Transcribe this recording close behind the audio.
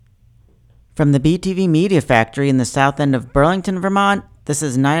From the BTV Media Factory in the south end of Burlington, Vermont, this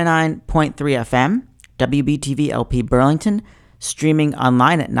is 99.3 FM, WBTV LP Burlington, streaming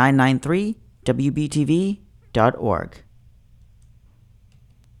online at 993wbtv.org.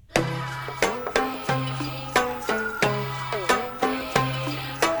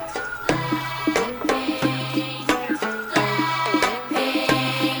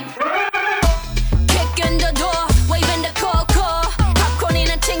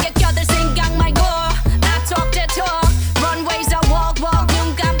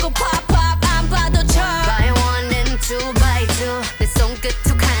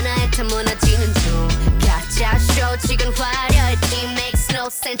 지금 화려했지 makes no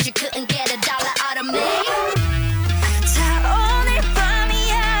sense you couldn't get a dollar out of me 자 오늘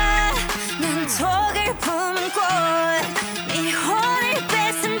밤이야 난 독을 품은 꽃네 혼을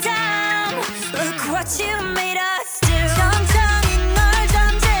뺏은 다음 Look what you made us do 천천히 널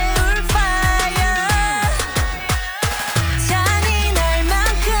잠재울 fire 잔인할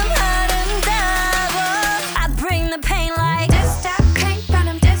만큼 아름다워 I bring the pain like this that pink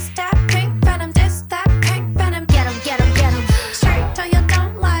venom this that pink venom this that pink venom get 'em straight till you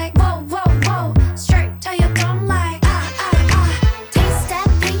don't like whoa whoa whoa straight till you don't like taste that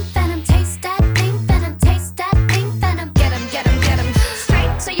pink venom taste that pink venom taste that pink venom get 'em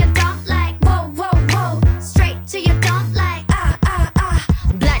straight till you don't like whoa whoa whoa straight till you don't like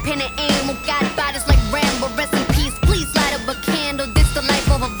black pen and aim got bodies like Rambo rest in peace please light up a candle this the life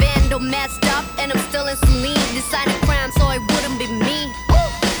of a vandal messed up and I'm still in saline deciding crime so it wouldn't be me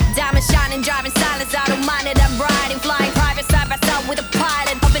diamond shining driving silence I don't mind it I'm riding flying private side by side with a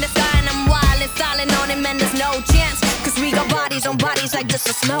pilot up in the sky and I'm wild and silent on him and there's no chance cause we got bodies on bodies like just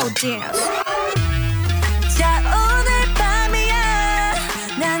a slow dance 자 오늘 밤이야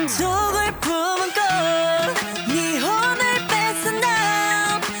난 독을 품은 꽃네 혼을 뺏은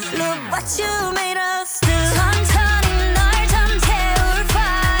다음 Look what you made us do 천천히 널 잠재울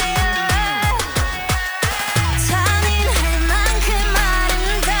fire 잔인할 만큼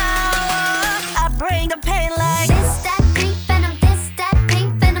아름다워 I bring the pain like this that pink venom this that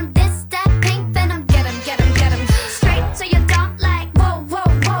pink venom this that pink venom get 'em straight till you don't like whoa whoa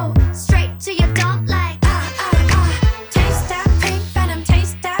whoa straight till you don't like taste that pink venom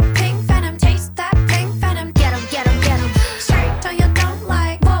taste that pink venom taste that pink venom get 'em straight till you don't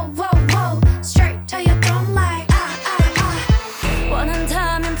like whoa whoa whoa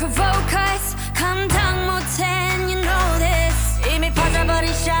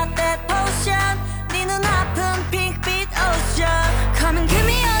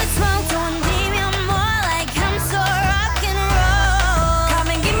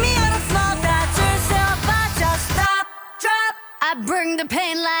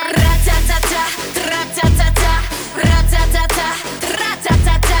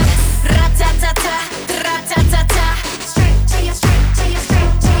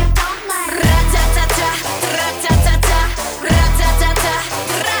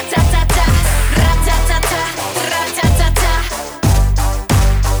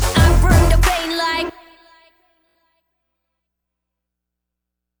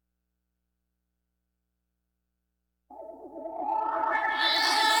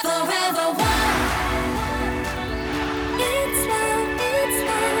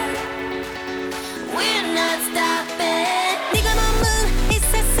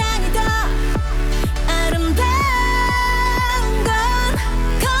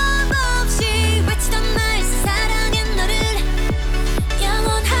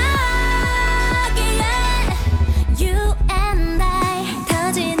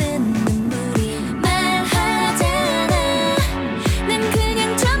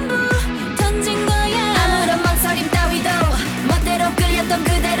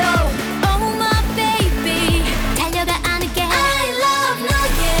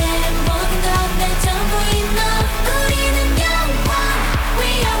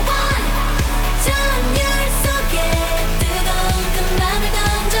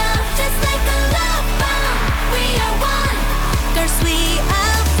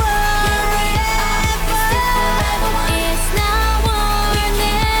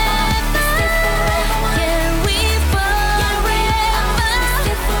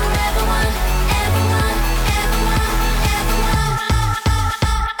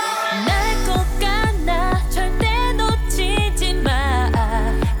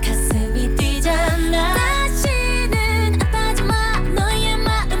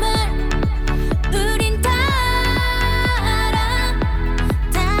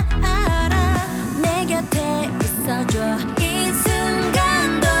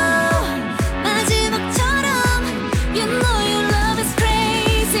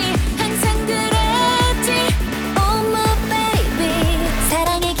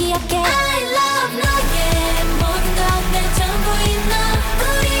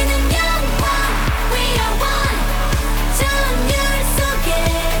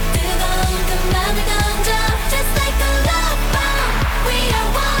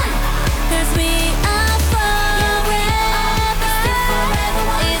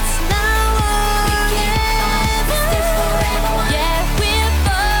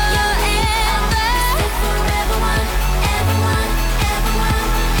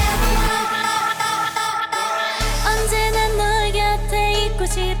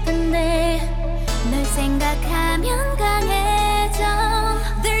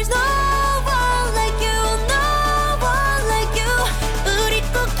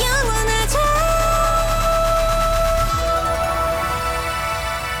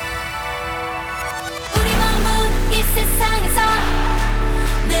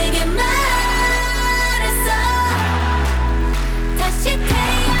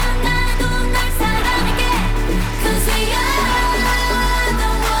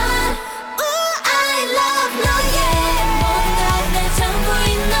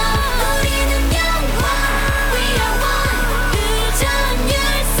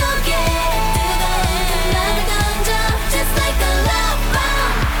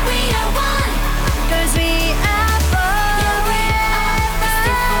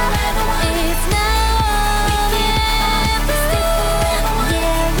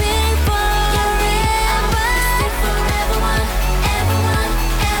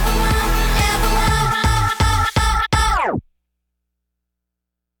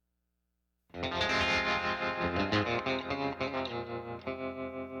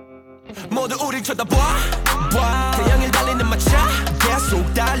모두 우릴 쳐다봐 태양을 달리는 마차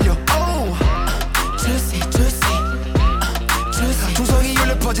계속 달려 Juicy juicy 중성이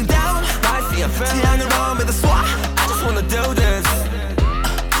울려 퍼진 down 태양으로 믿어 쏴 I just wanna do this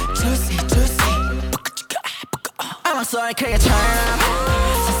Juicy juicy 음악소리 크게 turn up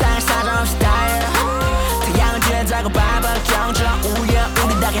세상을 사정없이 달려 태양은 진다고 밟아 경주랑 우려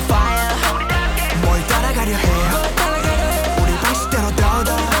우리 닭의 fire 뭘 따라가려 해요 우리 방식대로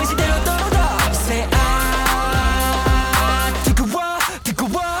더더 Say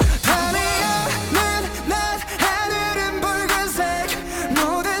뜨거워 하늘은 낮 하늘은 붉은색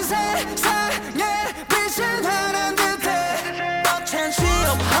모든 세상에 빛을 발한 듯해 벅찬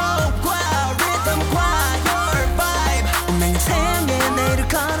시험호흡과 리듬과 your vibe 운명의 태양에 내일을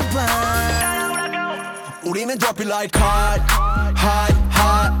걸어봐 우리는 drop it like hot hot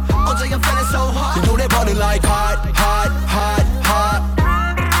hot 언제가 feeling so hot 이 노래 burning like hot hot hot hot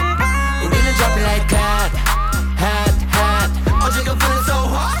우리는 drop it like hot hot hot 언제가 feeling so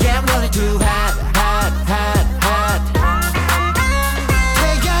hot yeah I'm running too hot hot hot hot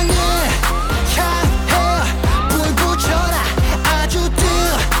태양을 향해 불 붙여라 아주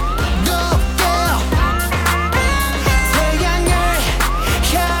뜨겁게 태양을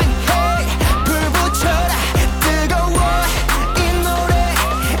향해 불 붙여라 뜨거워 이 노래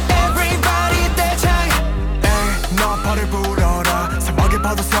everybody 대장 너 발을 불어라 사막의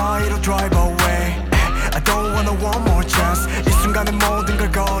파도 사이로 drive away I don't wanna one more chance 이 순간에 모든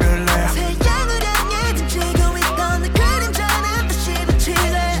걸 걸을래 태양을 향해 던지고 있던 내 그림자는 다시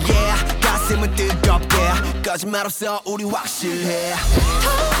비치네 Yeah 가슴은 뜨겁게 거짓말 없어 우리 확실해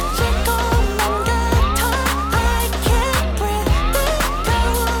터질 것만 같아 I can't breathe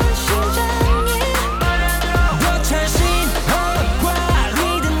뜨거운 심장이 벅찬 신호과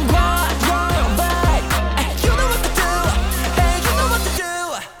리듬과 your vibe You know what to do Hey you know what to do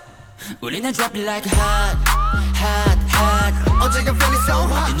우리는 drop it like hot hot hot 언제가 feeling so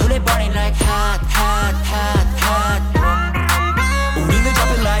hot 이 노래 burning like hot hot hot hot 우리는 drop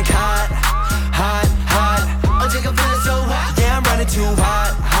it like hot hot hot 언제가 feeling so hot Yeah I'm running too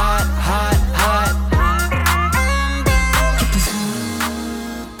hot hot hot hot 깊은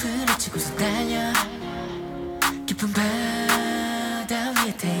숲을 헤치고서 달려 깊은 바다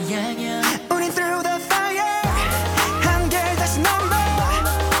위에 태양이야 우린 through the fire 한결 다시 넘버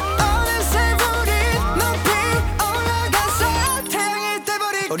어느새 우린 높이 올라가서 태양이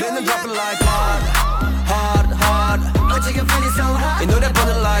돼버릴 거야 우리는 drop it like hot hot hot 언제가 feeling so hot 이 노래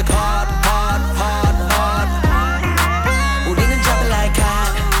burning like hot hot hot hot 우리는 drop it like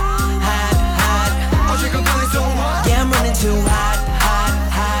hot hot hot 언제가 feeling so hot Yeah I'm running too hot hot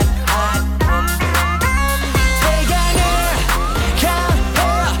hot hot 태양을 향해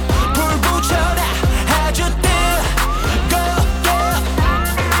불 붙여라 아주 뜨겁게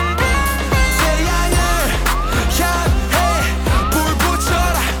태양을 향해 불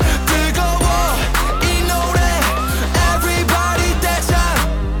붙여라 뜨거워 이 노래 everybody 대장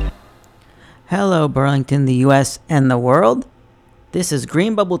Hello, Burlington, the US, and the world. This is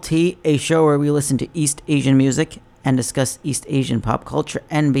Green Bubble Tea, a show where we listen to East Asian music and discuss East Asian pop culture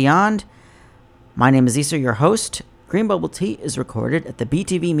and beyond. My name is Issa, your host. Green Bubble Tea is recorded at the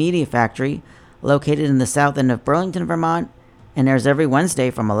BTV Media Factory, located in the south end of Burlington, Vermont, and airs every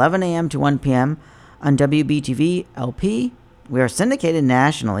Wednesday from 11 a.m. to 1 p.m. on WBTV LP. We are syndicated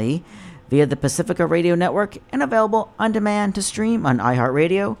nationally via the Pacifica Radio Network and available on demand to stream on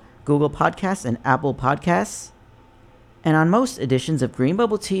iHeartRadio, Google Podcasts, and Apple Podcasts. And on most editions of Green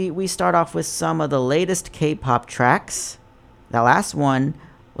Bubble Tea, we start off with some of the latest K-pop tracks. That last one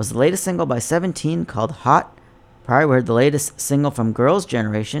was the latest single by 17 called Hot. Prior, we heard the latest single from Girls'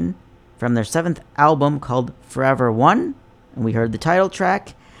 Generation from their 7th album called Forever One. And we heard the title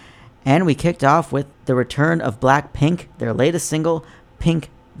track. And we kicked off with the return of Blackpink, their latest single, Pink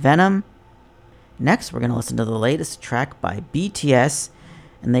Venom. Next, we're going to listen to the latest track by BTS.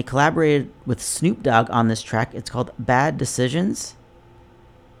 And they collaborated with Snoop Dogg on this track. It's called Bad Decisions.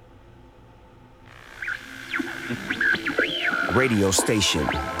 Radio station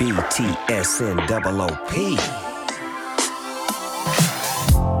BTSNOOP.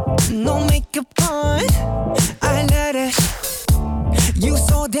 No makeup on, I let it. You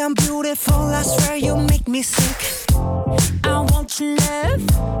so damn beautiful, I swear you make me sick. I want your love,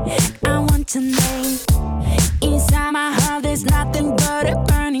 I want your name. Inside my heart there's nothing but a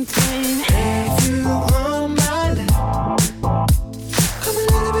burning flame. If you want my love, come a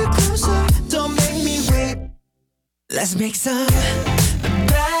little bit closer, don't make me wait. Let's make some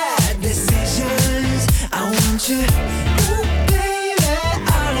bad decisions. I want you, ooh, baby,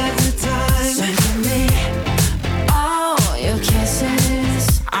 all of the time. So give me all your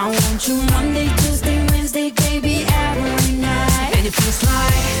kisses. I want you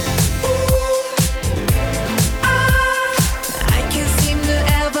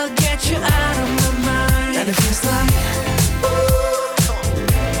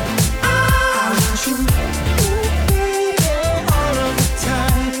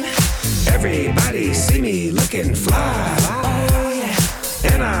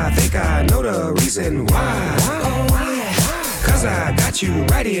I think I know the reason why. Cause I got you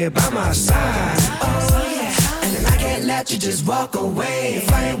right here by my side. And I can't let you just walk away.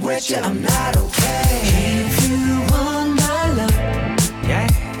 If I ain't with you, I'm not okay. If you want my love, Yeah.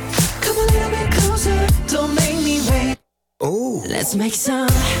 come a little bit closer. Don't make me wait. Ooh. Let's make some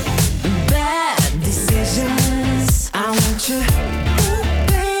bad decisions. I want you, ooh,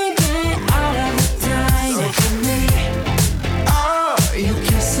 baby, all of the time. So give me all your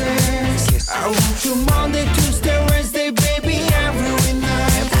kisses. I want you Monday, Tuesday, Wednesday, baby, every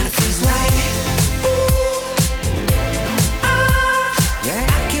night. And it feels like, ooh, Yeah.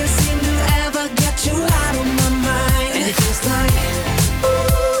 I can't seem to ever get you out of my mind. And it feels like,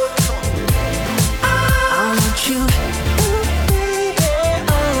 ooh, I want you, ooh, baby,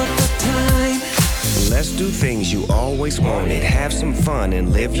 all of the time. Let's do things you always wanted. Have some fun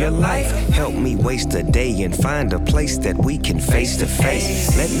and live your life. Help me waste a day and find a place that we can face to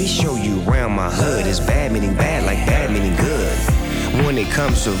face. Let me show you around my hood. It's bad meaning bad like bad meaning good. When it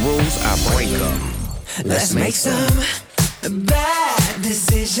comes to rules, I break them. Let's make some bad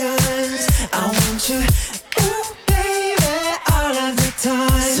decisions. I want you, ooh, baby, all of the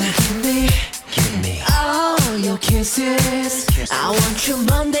time. So give me all your kisses. I want you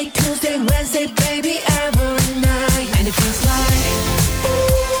Monday, Tuesday, Wednesday, baby, every night. And it feels like,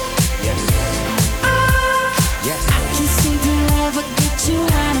 ooh, Yes. Yes. I can't seem to ever get you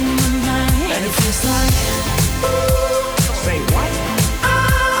out of my mind. And it feels like, ooh, Say what? I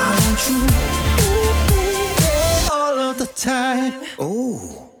want you, ooh, baby, all of the time.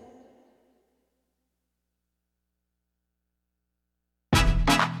 Ooh.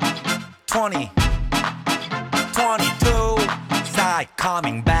 side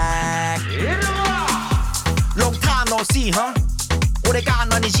coming back. Long time no see, huh?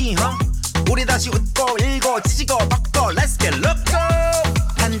 오래간 아니지, huh? 우리 다시 웃고 일고 찢고 바꿔 Let's get loco.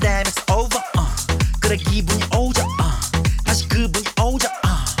 Pandemic's over, 그래 기분이 오죠, 다시 그분이 오죠,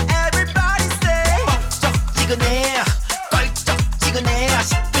 Everybody say 뻑적지근해 껄쩍지근해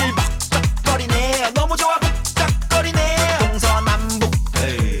시끌벅적거리네 너무 좋아 벅적거리네 동서남북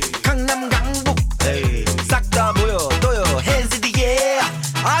강남 강북 싹 다 보여줘요 Hands in the air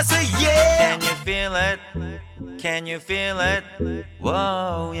I say yeah. Can you feel it? Can you feel it?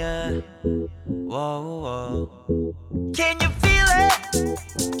 Whoa yeah. Whoa whoa. Can you feel it?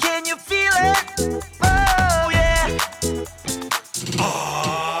 Can you feel it? Whoa yeah.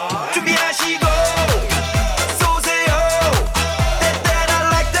 준비하시고 쏘세요. That I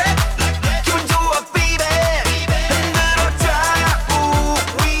like that. 기분 좋아 baby. 흔들어 좌우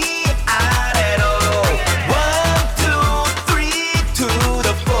위아래로. 1, 2, 3 to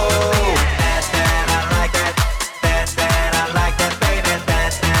the 4. That I like that. That I like that baby.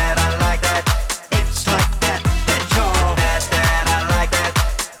 That I like that. It's like that. That yo. That I like that.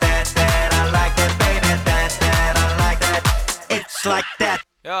 That I like that baby. That I like that. It's like that.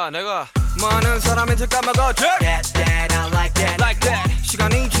 야 내가 많은 사람한테 까먹었지 That I like that. Like that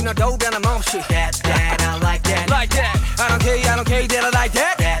시간이 지나도 변함없이 That I like that. Like that I don't care that I like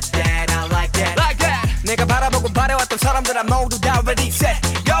that That I like that. Like that 내가 바라보고 바래왔던 사람들아 모두 다 ready set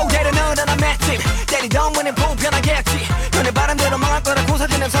Yo 때리는 하나 맷집 때리던 문은 불편하겠지 너네 바람대로 망할 거라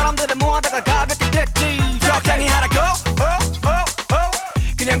고사지는 사람들을 모아다가 가볍게 됐지 적당히 하라고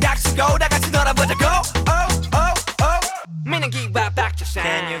그냥 닥치고 다 같이 놀아보자고 meaning give back to sound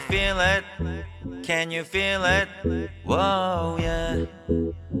Can you feel it? Can you feel it? Whoa, yeah.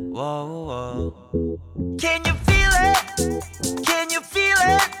 Whoa, whoa. Can you feel it? Can you feel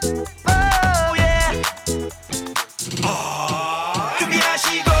it? Oh, yeah.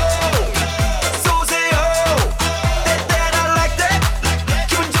 준비하시고 쏘세요. That I like that.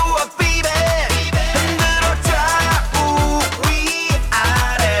 기분 좋아, baby. 흔들어 좌우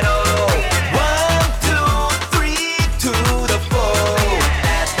위아래로. 1, 2, 3 to the 4.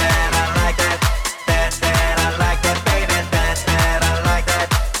 That I like that. That I like that, baby. That I like that.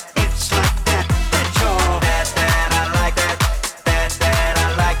 It's like that. That yo. That I like that. That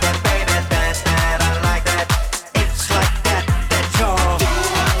I like that, baby. That I like that. It's like that. That yo. Do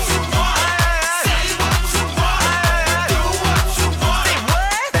what you want. Say what you want. Do what you want. Say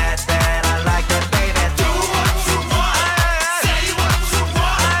what? That I like that, baby. Do what you want. Say what you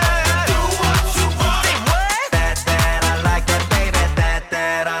want. Do what you want. Say what? That I like that, baby.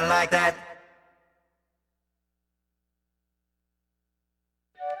 That I like that.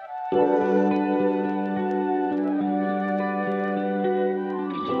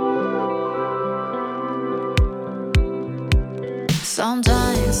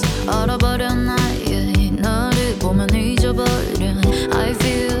 Sometimes 얼어버린 나의 너를 보면 잊어버려 I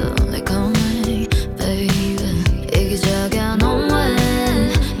feel like calling baby 이기적인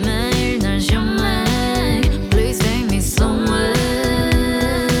너의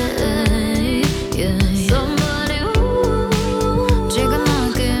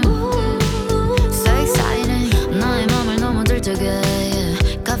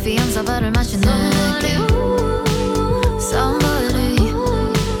커피 한 사발을 마신 느낌 Somebody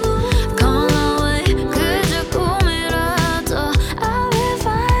Come away 그저 꿈이라도 I'll be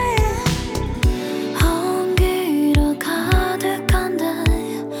fine 홍기로 가득한데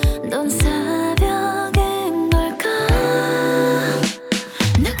넌 새벽인 걸까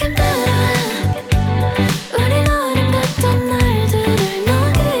느낌대로 우린 어린 같던 날들을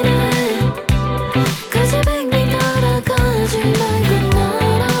녹이려 해 굳이 빙빙 돌아가지 말고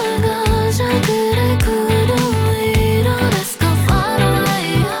날아가자 그래 구름 위로 Let's go far away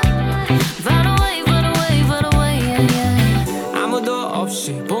Far away far away far away yeah, yeah. 아무도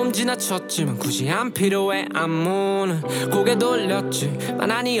없이 봄 지나쳤지만 굳이 안 필요해 안무는 고개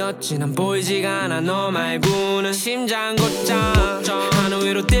돌렸지만 아니었지 난 보이지가 않아 너 말고는 심장 곧장 하늘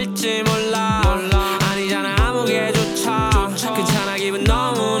위로 뛸지 몰라 아니잖아 아무개조차 괜찮아 기분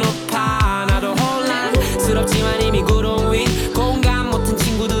너무 높아 나도 혼란스럽지만 이미 구름 위 공감 못한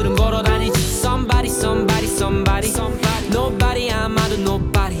친구들은 걸어다니지 Somebody somebody somebody Nobody 아마도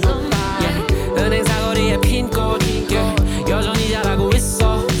nobody yeah. 은행 사거리에 핀 꽃 yeah. 여전히 잘하고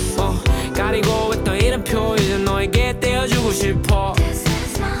있어 가리고 있던 이름표 이제 너에게 떼어주고 싶어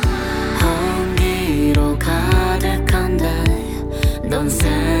홍기로 가득한데 넌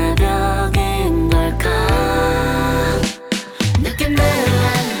새벽인 걸까 느낌대로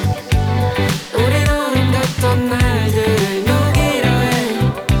우린 어린 같던 날들을 녹이려 해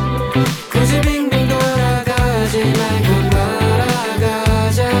굳이 빙빙 돌아가지 말고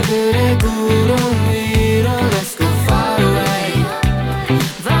날아가자 그래 구름 위로 Let's go far away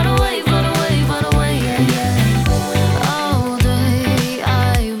Far away far away far away yeah, yeah. All day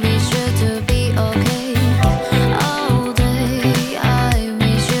I wish you to be okay All day I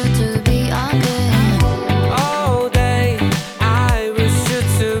wish you to be okay All day I wish you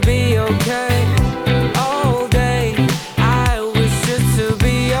to be okay All day I wish you to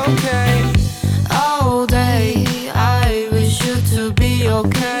be okay All day I wish you to be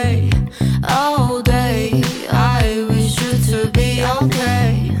okay All day I wish you to be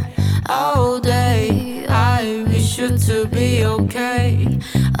okay All day I wish you to be okay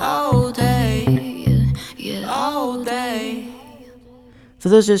All day yeah all day For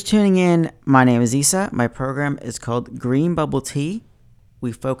those just tuning in, my name is Isa. My program is called Green Bubble Tea.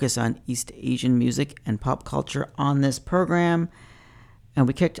 We focus on East Asian music and pop culture on this program. And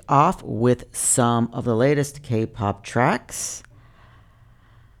we kicked off with some of the latest K-pop tracks.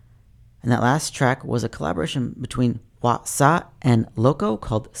 And that last track was a collaboration between Hwasa and Loco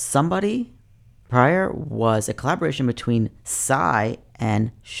called Somebody. Prior was a collaboration between Psy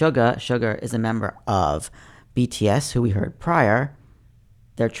and Suga. Suga is a member of BTS, who we heard prior.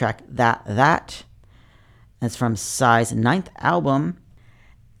 Their track That. That's from Psy's 9th album.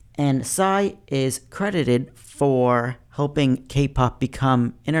 And Psy is credited for helping K-pop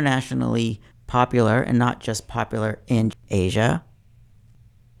become internationally popular and not just popular in Asia.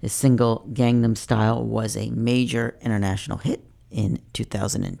 His single Gangnam Style was a major international hit in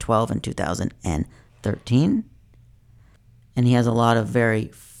 2012 and 2013. And he has a lot of very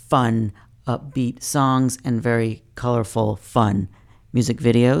fun, upbeat songs and very colorful, fun music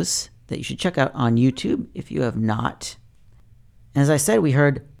videos that you should check out on YouTube if you have not. And as I said, we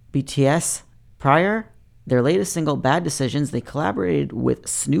heard BTS prior. Their latest single, Bad Decisions, they collaborated with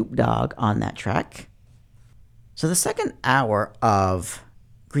Snoop Dogg on that track. So the second hour of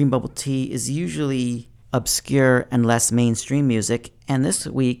Green Bubble Tea is usually obscure and less mainstream music, and this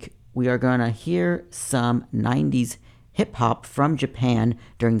week we are going to hear some 90s hip-hop from Japan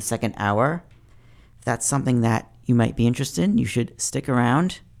during the second hour. If that's something that you might be interested in, you should stick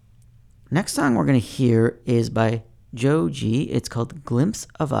around. Next song we're going to hear is by Joji. It's called Glimpse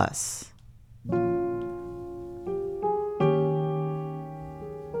of Us.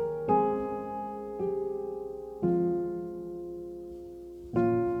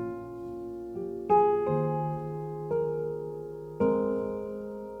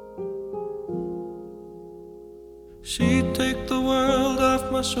 She'd take the world off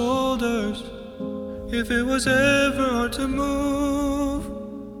my shoulders if it was ever hard to move.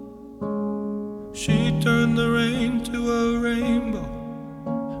 She'd turn the rain to a rainbow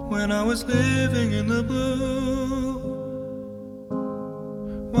when I was living in the blue.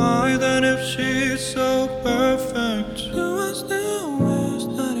 Why then, if she's so perfect, do I still wish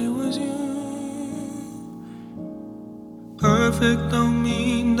that it was you? Perfect don't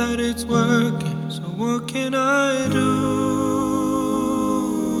mean that it's working, so what can I do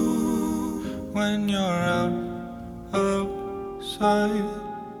when you're out outside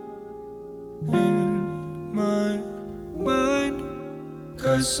in my mind?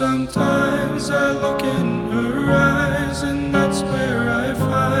 'Cause sometimes I look in her eyes and that's where I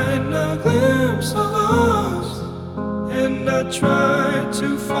find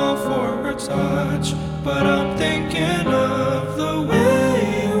to fall for her touch, but I'm thinking of the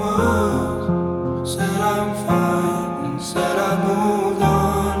way it was. Said I'm fine and said I moved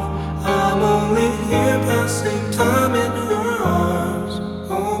on. I'm only here passing time in her arms,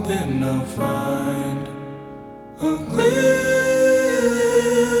 hoping I'll find a glimpse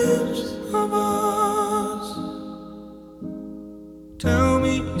of us. Tell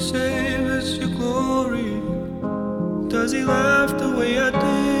me, save us your glory. Does he laugh the way I did?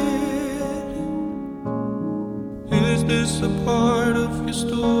 Is this a part of your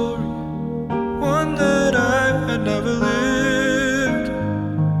story? One that I had never lived.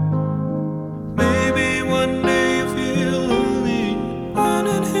 Maybe one day you feel lonely, and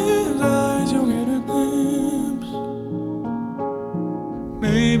in his eyes you'll get a glimpse.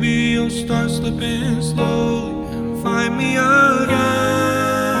 Maybe you'll start slipping slowly and find me again.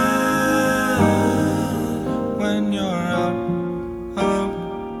 When you're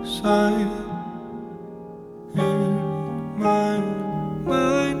outside in my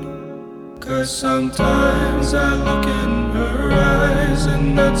mind. 'Cause sometimes I look in her eyes, and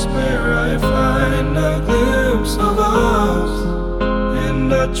that's where I find a glimpse of us. And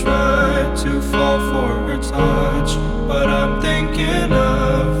I try to fall for her touch, but I'm thinking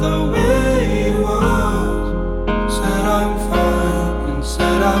of the way it was. Said I'm fine and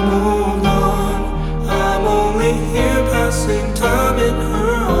said I moved on. I'm only here passing time in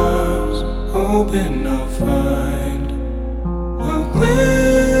her arms, hoping I'll find a glimpse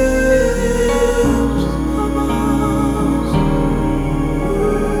of us.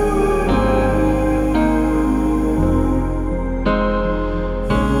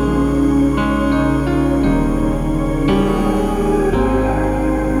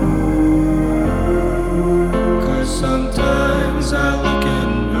 'Cause sometimes I look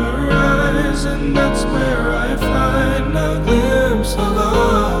in her eyes, and that's where I find a glimpse of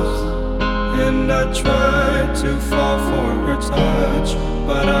us. And I try to fall for her touch,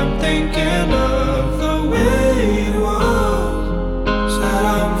 but I'm thinking of the way it was. Said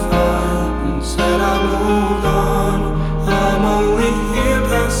I'm fine and said I moved on. I'm only here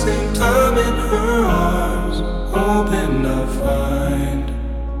passing time in her arms, hoping I'll find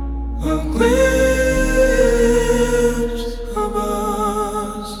a glimpse of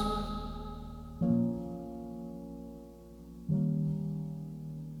us.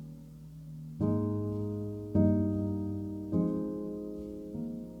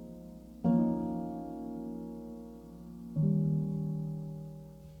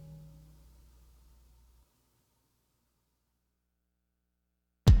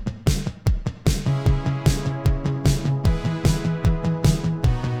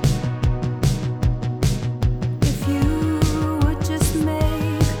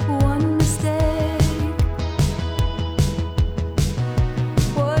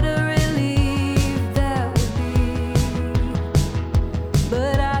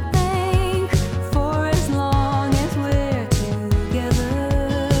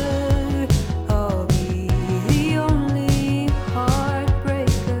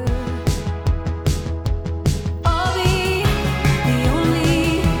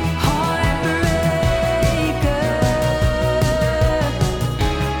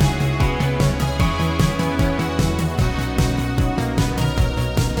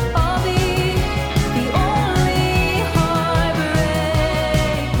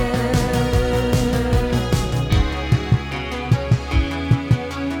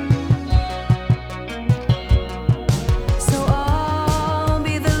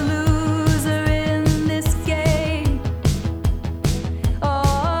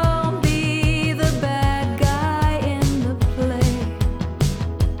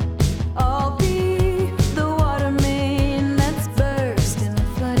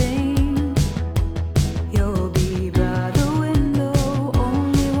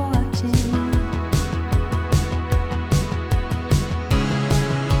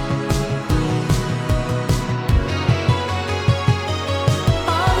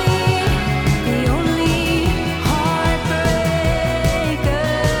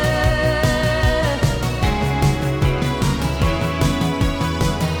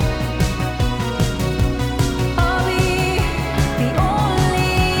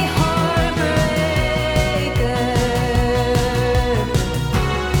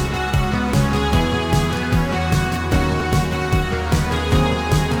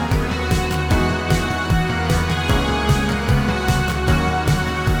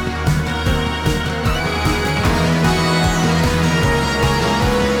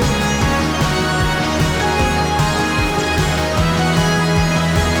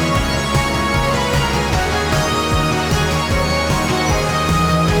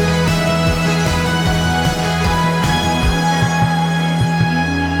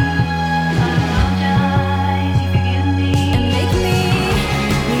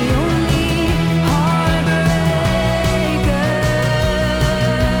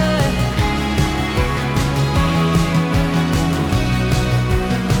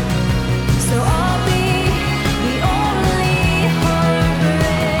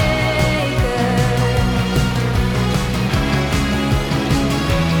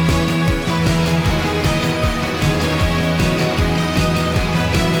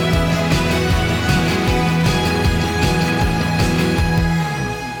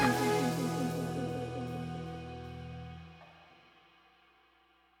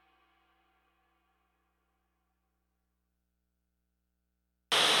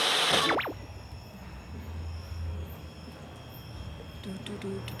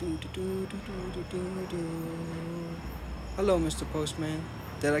 Hello, Mr. Postman.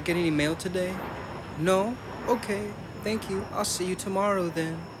 Did I get any mail today? No? Okay, thank you. I'll see you tomorrow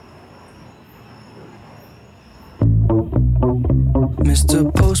then.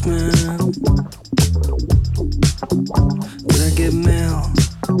 Mr. Postman, did I get mail?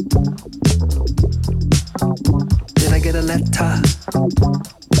 Did I get a letter?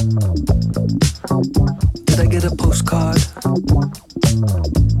 Did I get a postcard?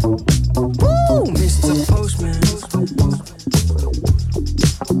 Woo, Mr. Postman.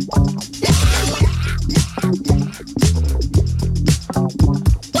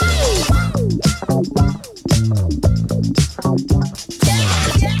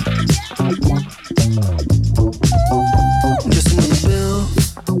 Just another bill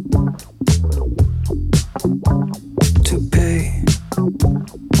to pay.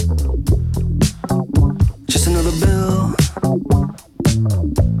 Just another bill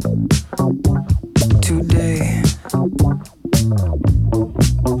today.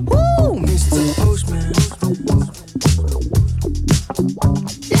 Woo, Mr. Postman.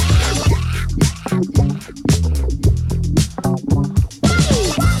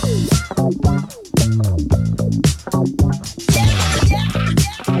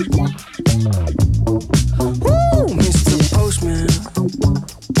 Woo, Mr. Postman.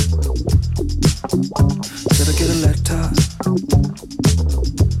 Did I get a letter?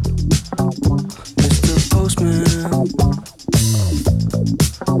 Mr. Postman.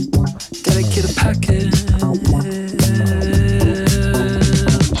 Did I get a packet?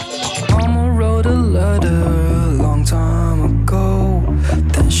 Mama wrote a letter a long time ago.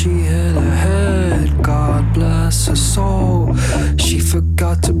 Then she hit her head, God bless her soul. She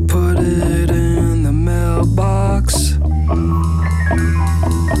forgot to put it in the mailbox.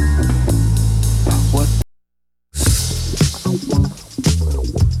 What?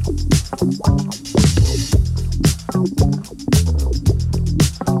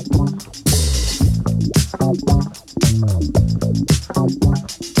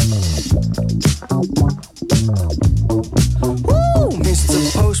 Woo, Mr.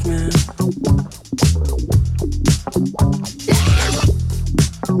 Postman.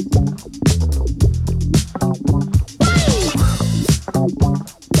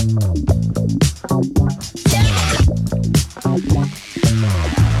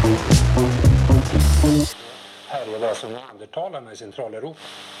 Här är vad som neandertalarna i Centraleuropa.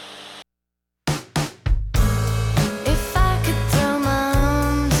 If I could throw my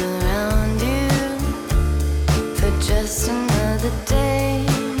arms around you for just another day,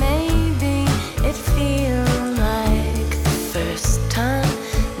 maybe it'd feel like the first time.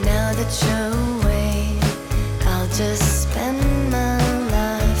 Now that you're away, I'll just spend my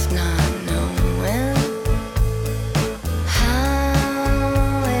life not knowing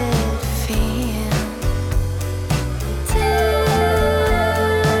how it feels.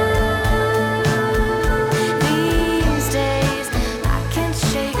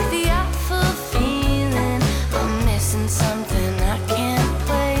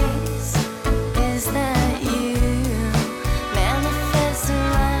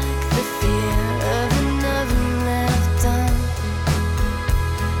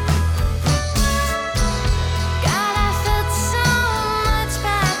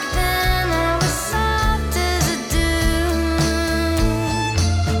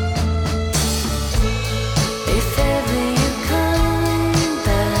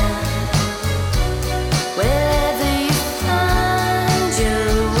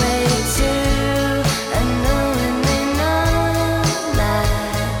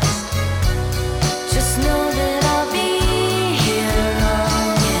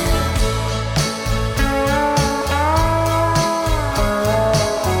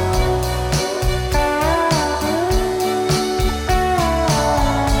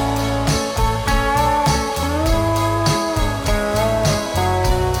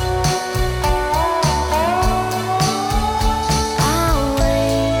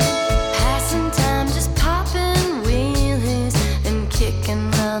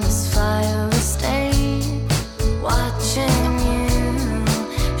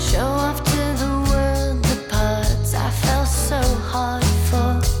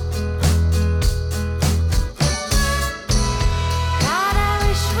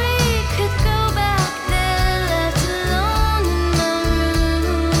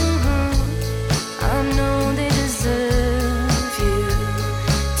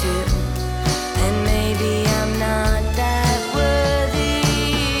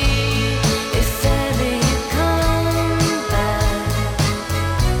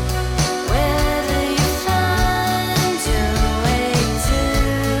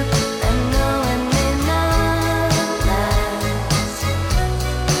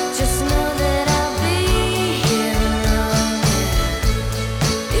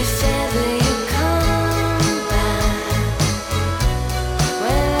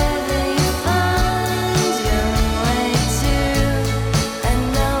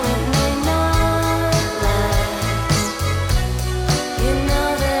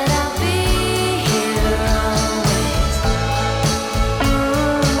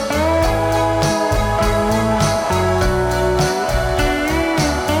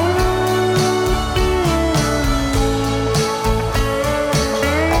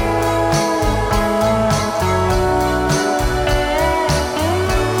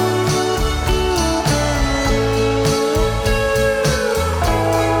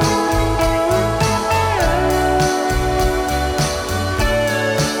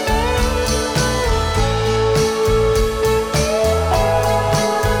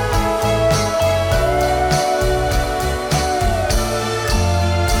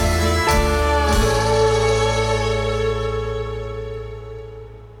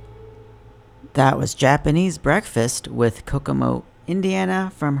 That was Japanese Breakfast with Kokomo,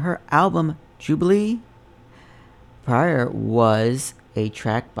 Indiana from her album Jubilee. Prior was a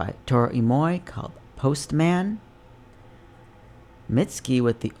track by Toru Imoi called Postman. Mitski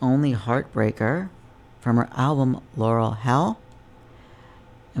with The Only Heartbreaker from her album Laurel Hell.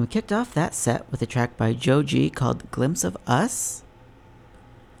 And we kicked off that set with a track by Joji called Glimpse of Us.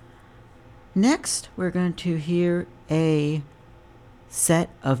 Next, we're going to hear a set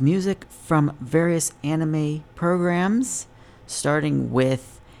of music from various anime programs, starting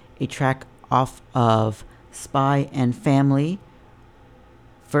with a track off of Spy and Family.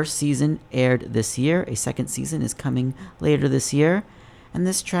 First season aired this year. A second season is coming later this year. And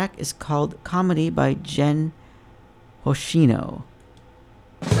this track is called Comedy by Gen Hoshino.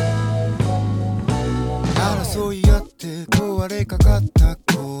 争い合って壊れかかった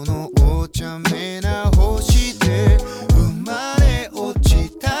このお茶目な星で生まれ落ち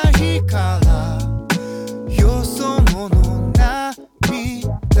た日からよそ者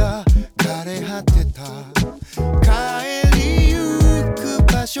涙枯れ果てた帰りゆく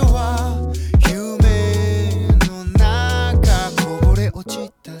場所は夢の中こぼれ落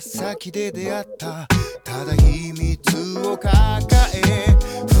ちた先で出会ったただ秘密を抱え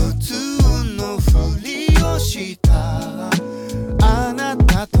普通のふりをしたあな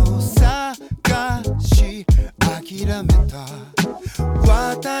たと探し諦めた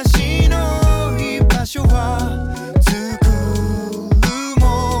私の居場所は作る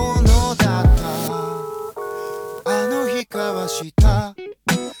ものだったあの日交わした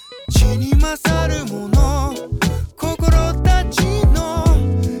血に勝るもの心たちの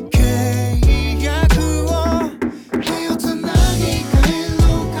契約を手をつなぎ帰ろ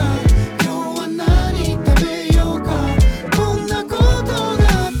うか今日は何食べようかこんなことだ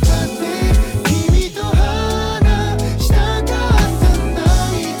ったって君と話したかったんだ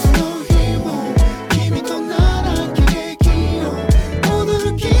いつの日も君となら喜劇よ踊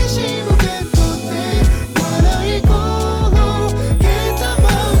るきしむベッドで笑い転げたま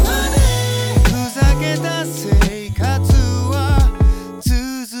までふざけた生活は続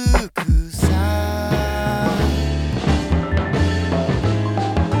くさ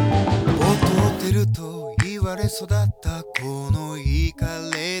劣ってると言われ育ったこのイか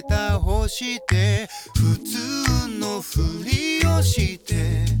れた星で普通のふりをし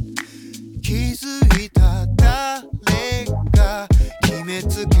て気づいた誰が決め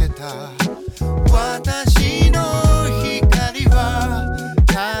つけた私の光は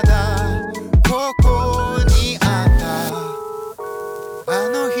ただここにあったあ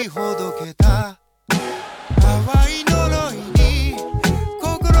の日ほどけた淡い呪いに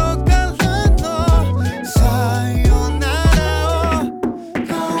心からのさよならを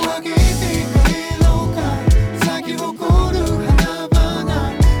顔上げて帰ろうか咲き誇る花々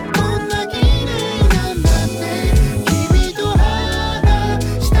こんな綺麗なんだって君と話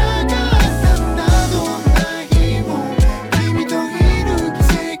したかったんだどう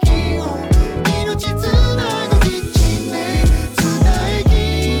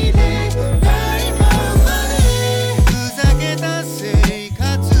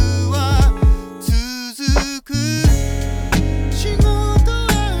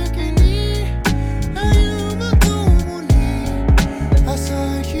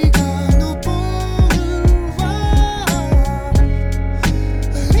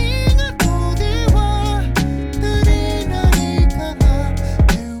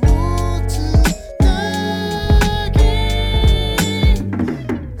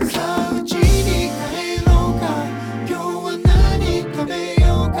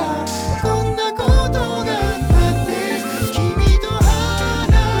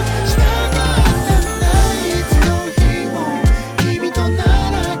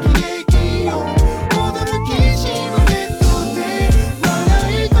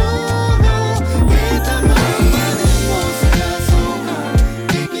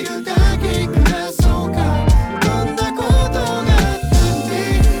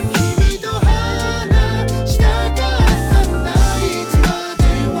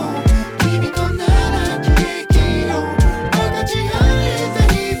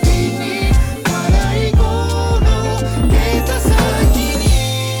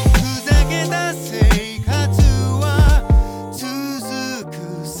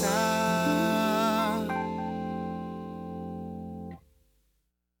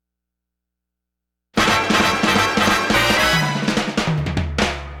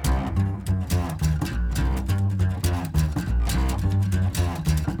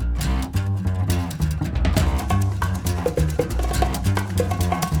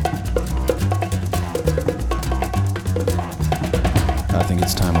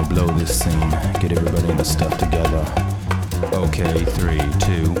it's time we blow this scene. Get everybody in the stuff together. Okay, 3,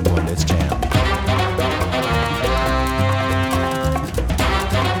 2, 1, let's jam.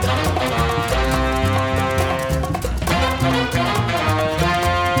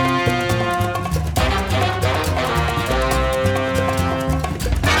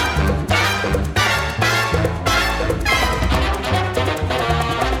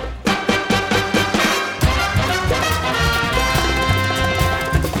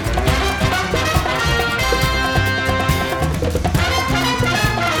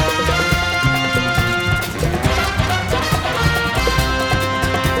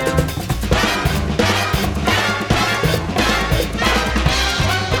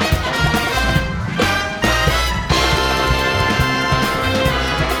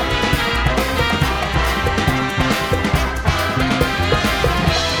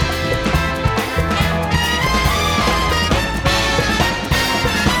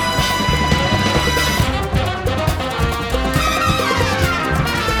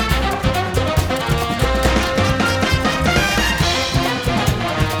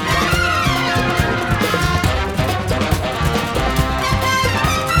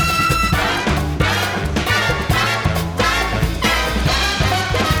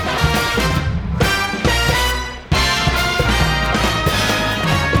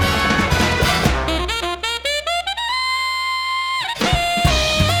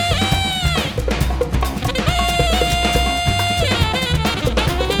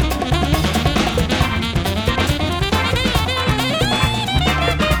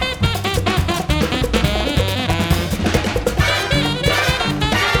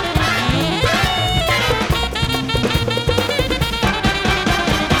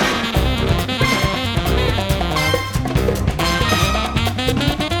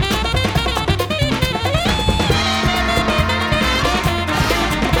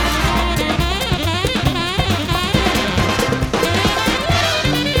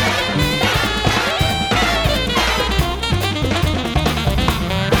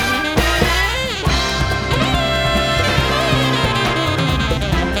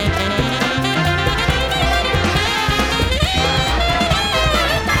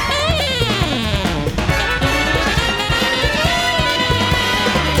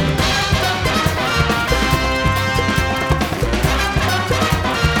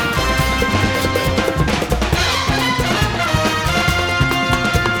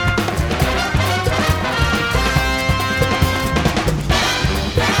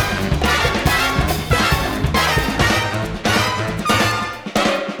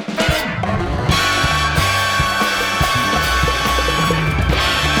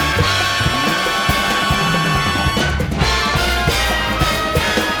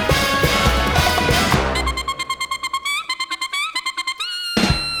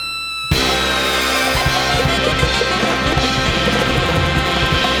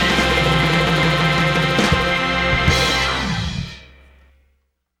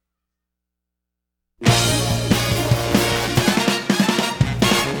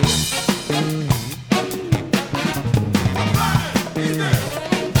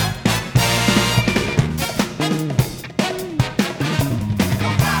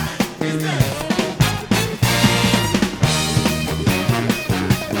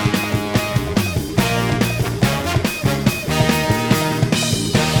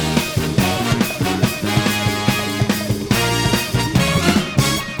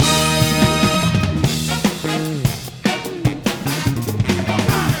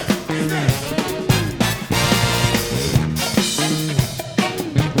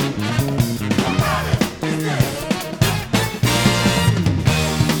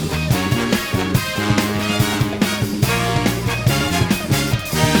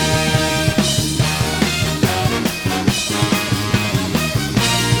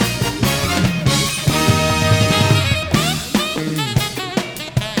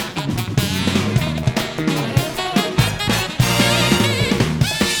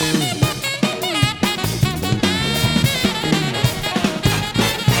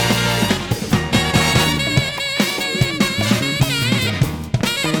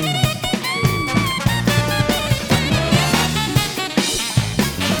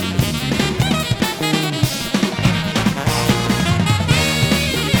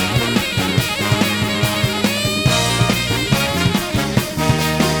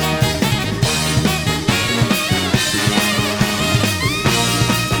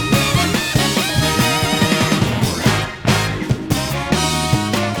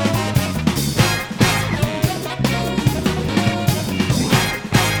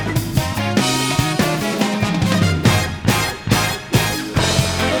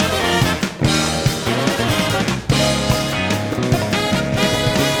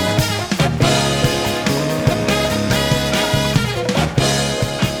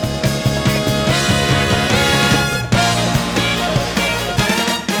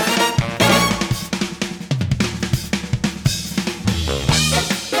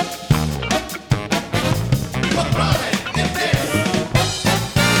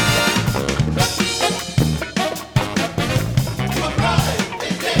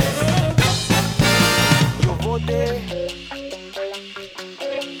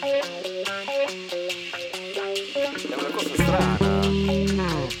 È una cosa strana.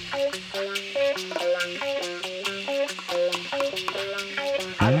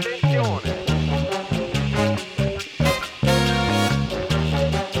 Attenzione!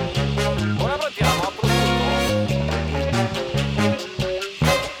 Ora partiamo a prosciutto.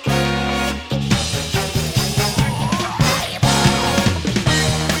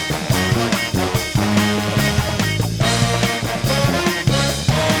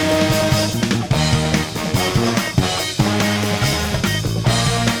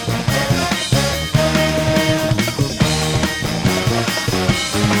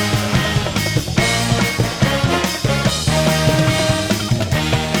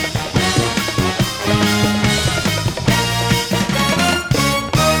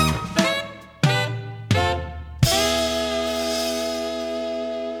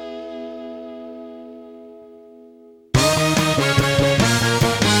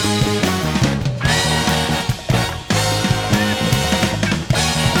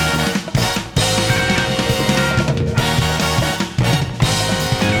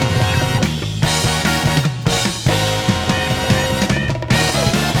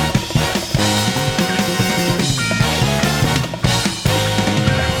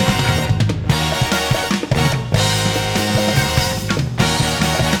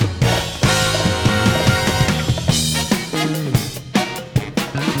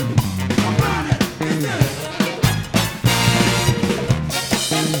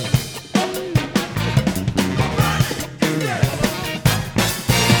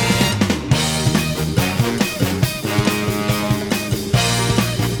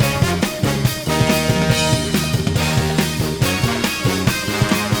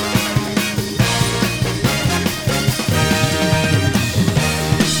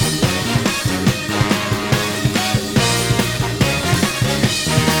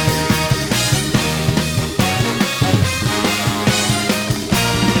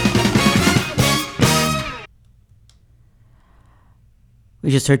 We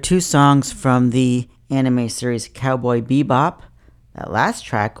just heard two songs from the anime series Cowboy Bebop. That last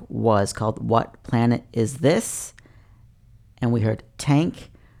track was called What Planet Is This? And we heard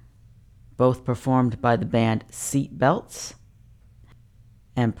Tank, both performed by the band Seatbelts.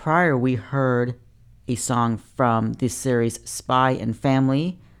 And prior we heard a song from the series Spy and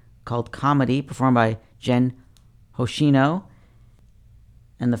Family called Comedy, performed by Gen Hoshino.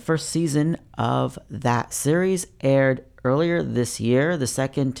 And the first season of that series aired earlier this year. The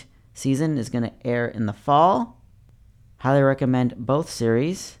second season is going to air in the fall. Highly recommend both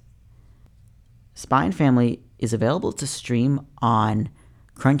series. Spy and Family is available to stream on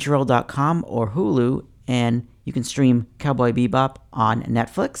Crunchyroll.com or Hulu, and you can stream Cowboy Bebop on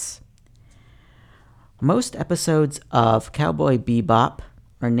Netflix. Most episodes of Cowboy Bebop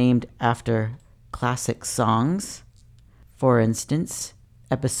are named after classic songs. For instance,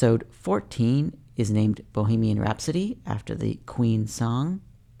 episode 14 is named Bohemian Rhapsody after the Queen song.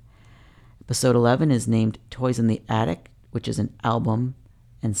 Episode 11 is named Toys in the Attic, which is an album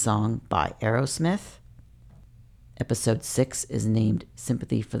and song by Aerosmith. Episode 6 is named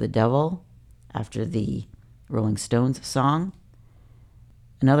Sympathy for the Devil after the Rolling Stones song.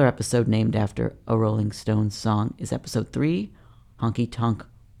 Another episode named after a Rolling Stones song is episode 3, Honky Tonk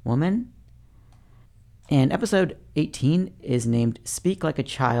Woman. And episode 18 is named Speak Like a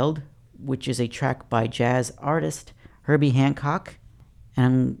Child, which is a track by jazz artist Herbie Hancock.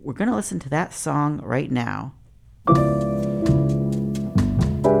 And we're going to listen to that song right now.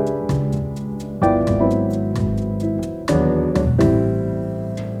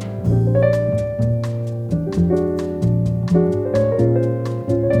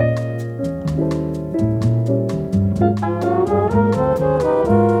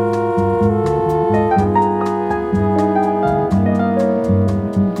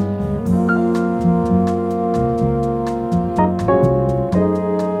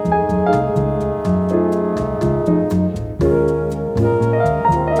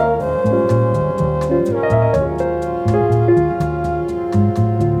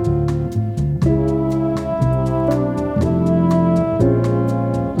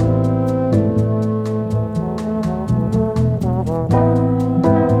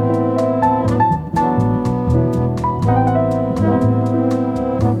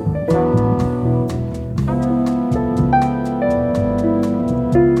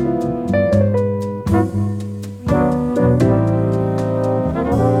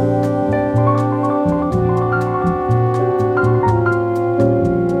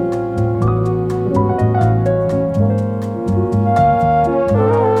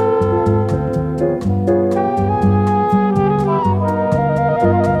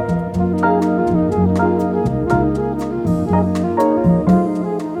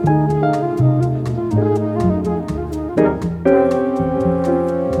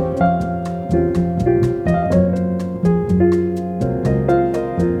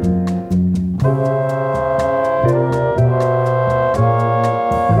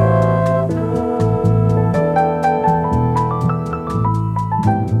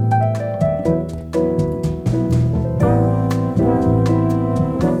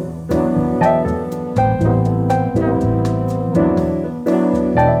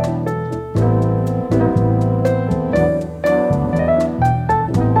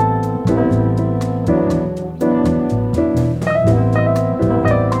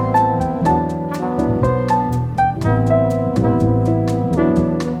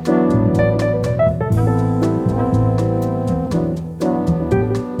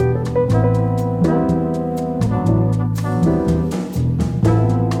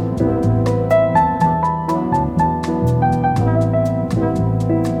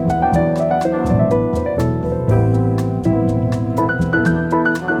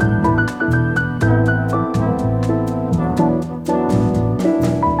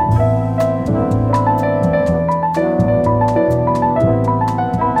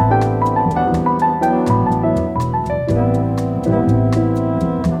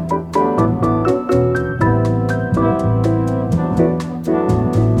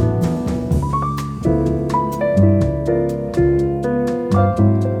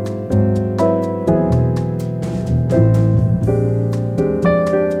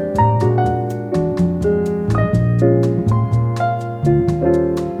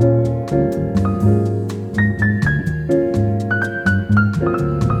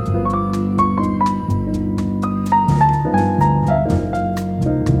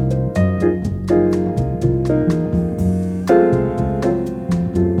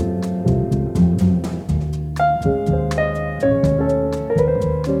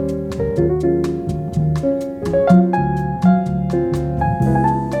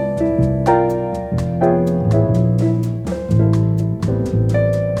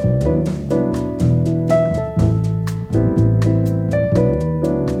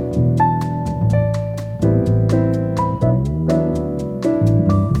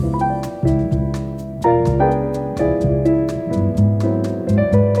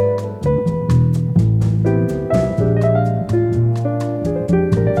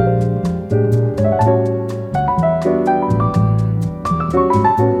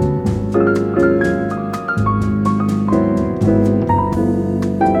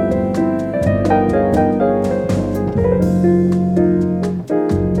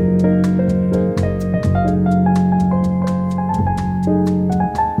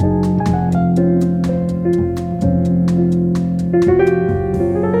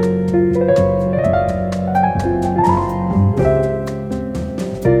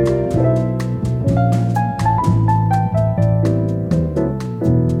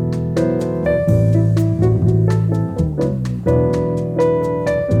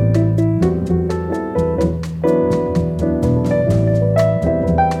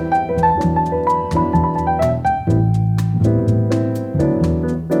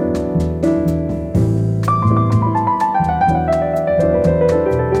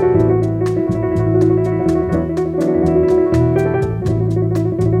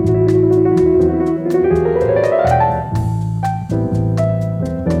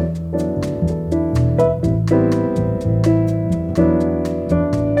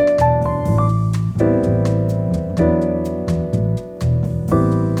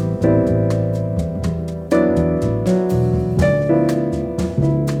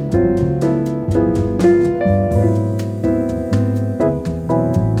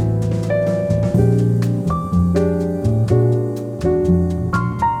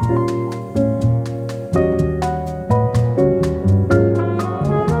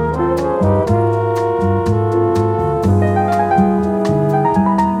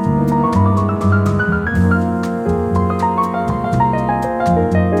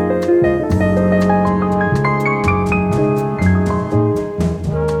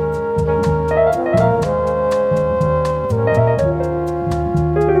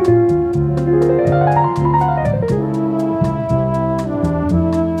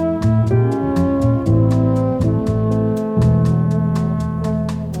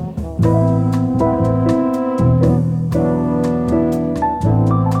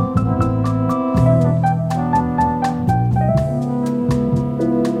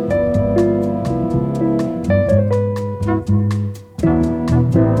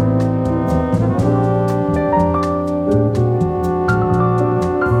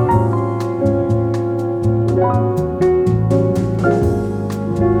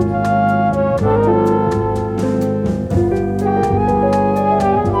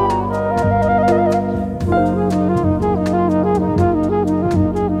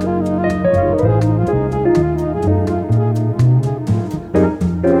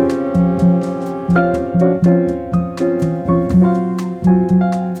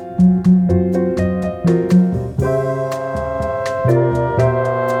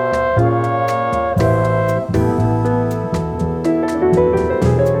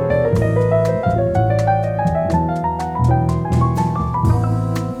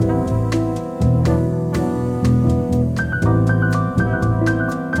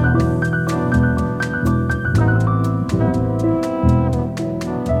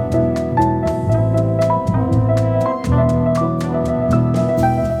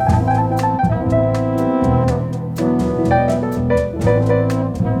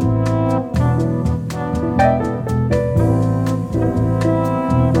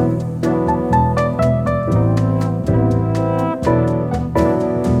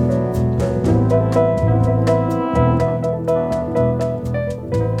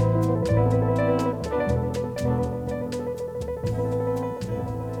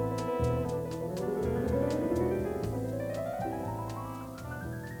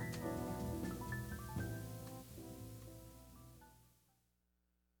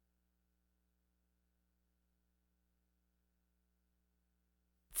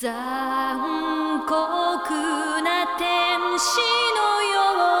 残酷な天使の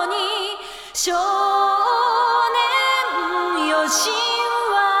ように少年よ神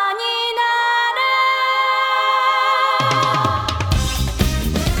話になれ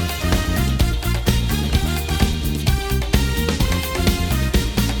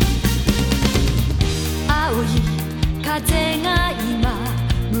青い風が今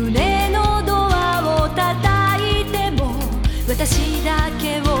胸のドアを叩いても私だ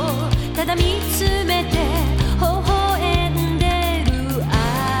けをただ見つめて微笑んでる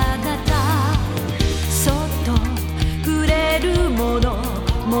あなたそっと触れるもの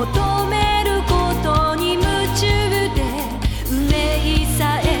求めることに夢中で運命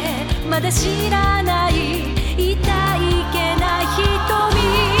さえまだ知らない痛いけな瞳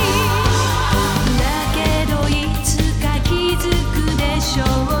だけどいつか気づくでしょう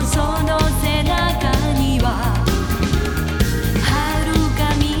その背中には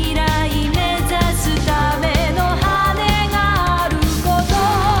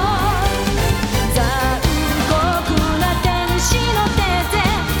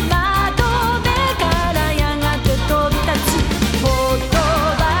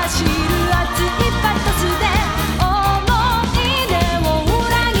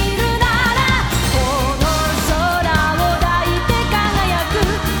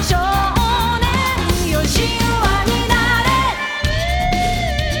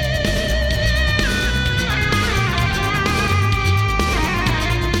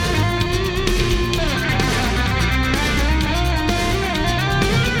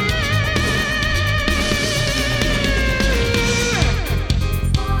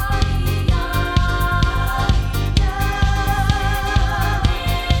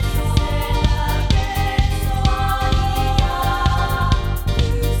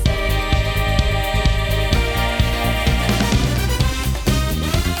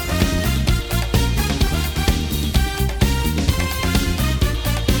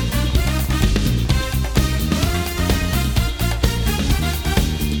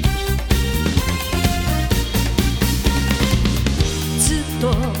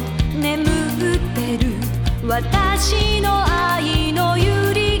私の愛の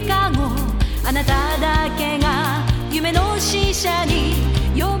ゆりかごあなただけが夢の使者に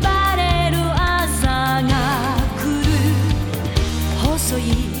呼ばれる朝が来る細い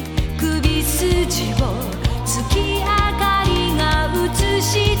首筋を月明かりが映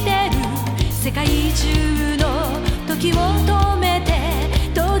してる世界中の時を止めて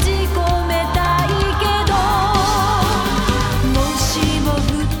閉じ込めたいけどもしも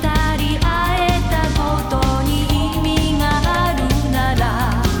二人会えたことに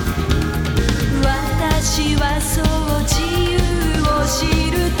私はそう自由を知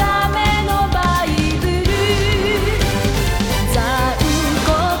るためのバイブル残酷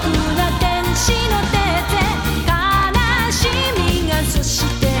な天使の手で悲しみがそし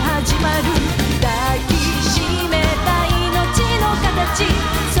て始まる抱きしめた命の形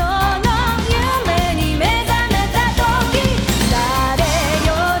その夢に目覚めた時誰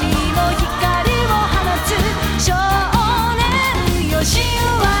よりも光を放つ少年よ神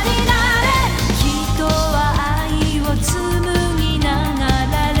話になれ人は愛を紡ぎなが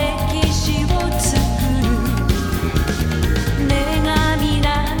ら歴史を作る女神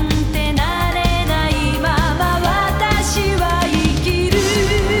なんてなれないまま私は生きる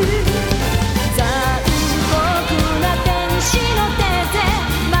残酷な天使の手で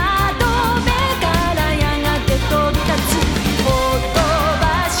窓辺からやがて飛び立つほとば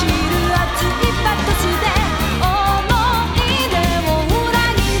しる熱いパトスで思い出を裏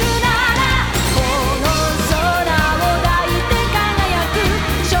切るならこの空を抱いて輝く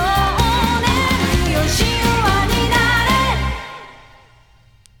少年よ神話になれ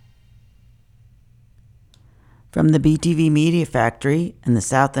From the BTV Media Factory in the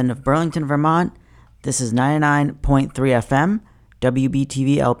south end of Burlington, Vermont, this is 99.3 FM,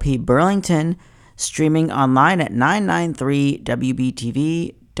 WBTV LP Burlington, streaming online at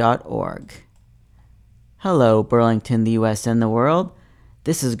 993wbtv.org. Hello, Burlington, the US, and the world.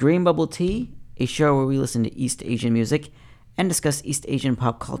 This is Green Bubble Tea, a show where we listen to East Asian music and discuss East Asian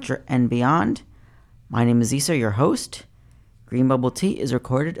pop culture and beyond. My name is Issa, your host. Green Bubble Tea is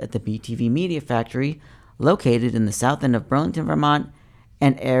recorded at the BTV Media Factory, located in the south end of Burlington, Vermont,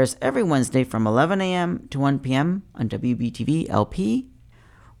 and airs every Wednesday from 11 a.m. to 1 p.m. on WBTV LP.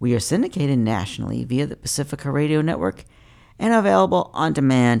 We are syndicated nationally via the Pacifica Radio Network and available on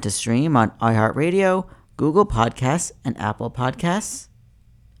demand to stream on iHeartRadio, Google Podcasts, and Apple Podcasts.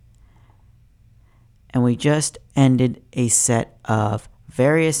 And we just ended a set of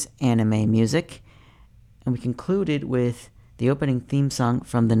various anime music, and we concluded with the opening theme song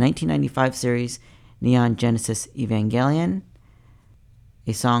from the 1995 series Neon Genesis Evangelion,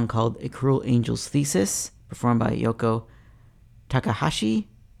 a song called A Cruel Angel's Thesis, performed by Yoko Takahashi.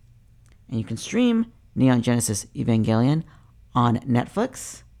 And you can stream Neon Genesis Evangelion on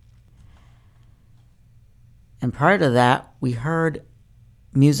Netflix. And prior to that, we heard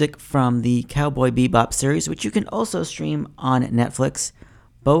music from the Cowboy Bebop series, which you can also stream on Netflix.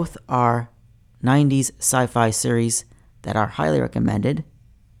 Both are 90s sci-fi series that are highly recommended.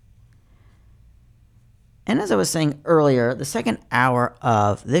 And as I was saying earlier, the second hour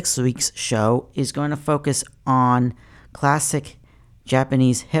of this week's show is going to focus on classic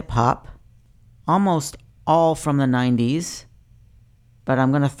Japanese hip-hop, almost all from the 90s, but I'm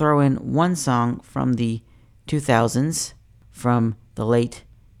going to throw in one song from the 2000s from the late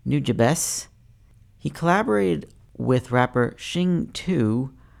Nujabes. He collaborated with rapper Shing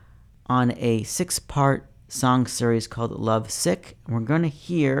 2 on a 6-part song series called Love Sick, and we're going to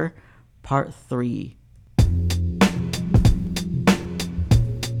hear part 3.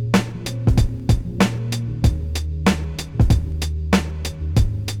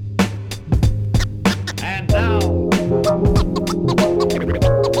 And now, we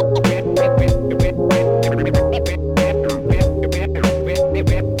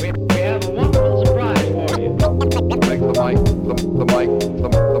have a wonderful surprise for you. Make the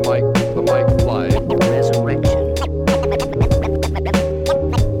mic fly. Resurrection.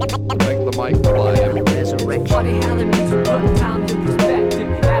 Make the mic fly. Resurrection. Funny how the music put time to perspective.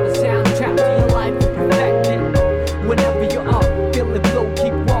 Add a soundtrack to your life and perfect it. Whenever you're up, feeling low,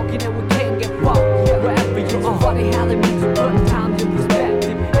 keep walking and we can't get far. Wherever you are. Funny how the music put time to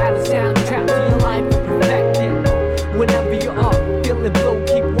perspective. Add a soundtrack to your life and perfect it. Whenever you're up, feeling low,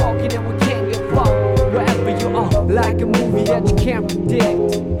 keep walking and we can't get far. Wherever you are. Like a movie that you can't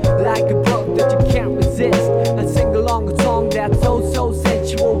predict. Like a book that you can't resist. I sing along a song that's so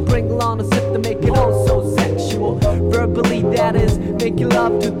sensual. Bring along a sip to make it all so sexual. Verbally that is, making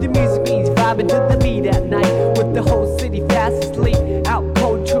love to the music means vibing to the beat at night. With the whole city fast asleep. Out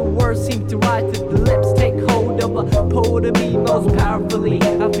cold, true words seem to rise to the lips. Take hold of a poet of me most powerfully.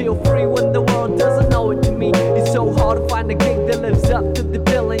 I feel free when the world doesn't know it to me. It's so hard to find a gig that lives up to the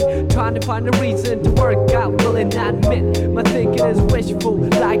billing. Trying to find a reason to work out, willing I admit my thinking is wishful.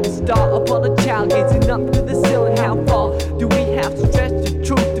 Like a star upon a child gazing up to the ceiling. How far do we have to stretch the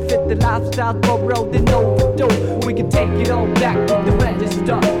truth to fit the lifestyle borrowed and overdue? We can take it all back to the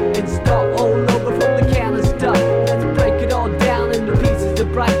register and start all over from the canister. Let's break it all down into pieces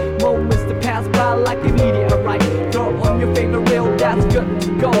of bright moments that pass by like a meteorite. Throw on your favorite reel, that's good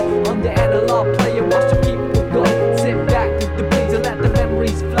to go. On the analog player, watch the people go. Sit back to the breeze and let the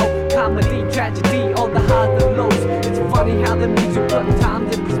memories flow. Comedy, tragedy, all the highs and lows. It's funny how the music put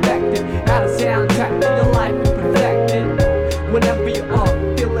times in perspective. Add a soundtrack to your life and perfect it. Whenever you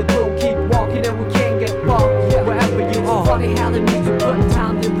are, feel it will keep walking and we can't get far. Wherever you are. It's funny how the music put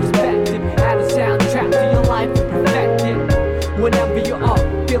times in perspective. Add a soundtrack to your life and perfect it. Whenever you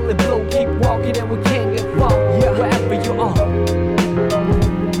are, feel it will keep walking and we can't get far. Wherever you are.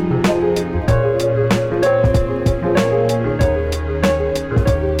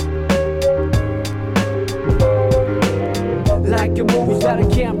 Like a movie that I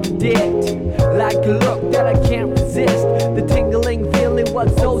can't predict. Like a look that I can't resist. The tingling feeling was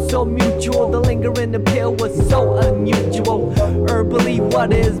so mutual. The lingering appeal was so unusual. Herbally,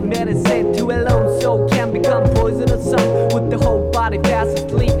 what is medicine to a lone soul can become poisonous. Some with the whole body fast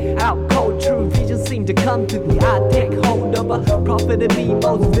asleep. Out cold, true vision seem to come to the eye. Take hold of a prophet of me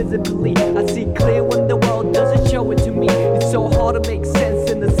most visibly. I see clear when the world doesn't show it to me. It's so hard to make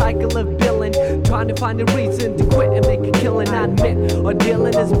sense in the cycle of billing. Trying to find a reason to quit and make a killing. I admit, our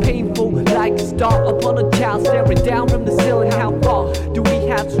dealing is painful. Like a star upon a child staring down from the ceiling. How far do we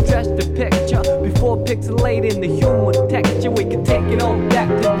have to stretch the picture before pixelating the human texture? We can take it all back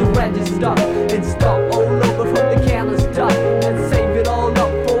to the register and start all over from the canister and save it all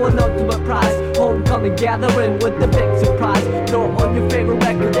up for an ultimate prize. Homecoming gathering with the big surprise. Throw on your favorite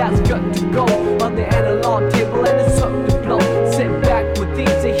record that's good to go on the analog table and it's up to blow. Sit back with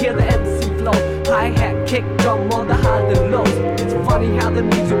these and hear the MC flow. Hi-hat, kick drum on the highs and lows. It's funny how the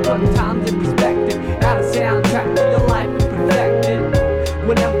music put times in perspective. Add a soundtrack to your life and perfect it.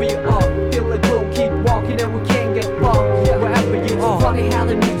 Whenever you are, feel it will keep walking and we can't get far. Wherever you are. It's funny how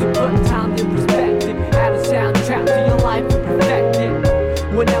the music put times in perspective. Add a soundtrack to your life and perfect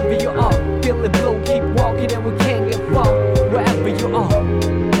it. Whenever you are, feel it will keep walking and we can't get far. Wherever you are.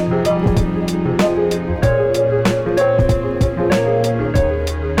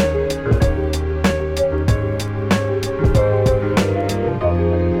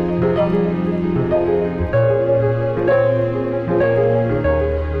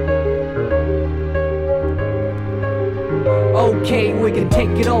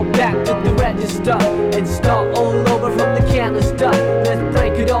 it all back to the register and start all over from the canister. Let's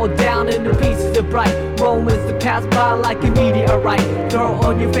break it all down into pieces of bright moments that pass by like a meteorite. Throw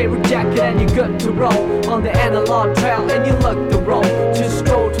on your favorite jacket and you're good to roll on the analog trail and you look the road. Just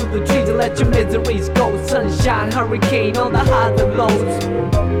stroll to the trees and let your miseries go. Sunshine, hurricane, all the highs and lows.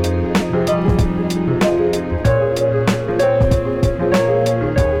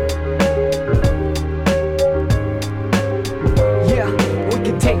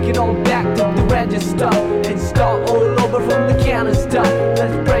 Register and start all over from the canister.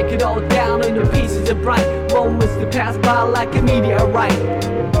 Let's break it all down into pieces of bright moments that pass by like a meteorite.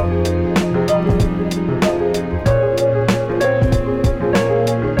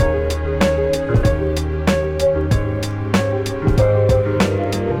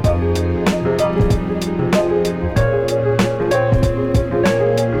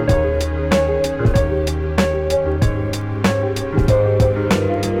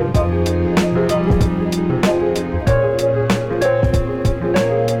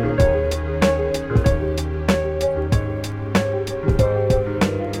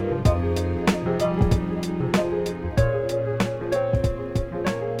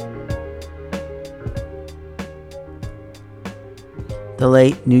 The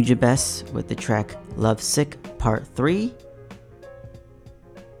late Nujabes with the track Love Sick Part 3.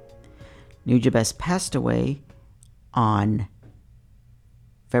 Nujabes passed away on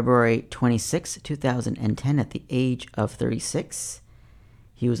February 26, 2010 at the age of 36.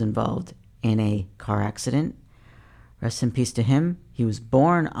 He was involved in a car accident. Rest in peace to him. He was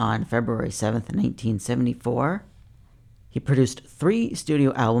born on February 7th, 1974. He produced 3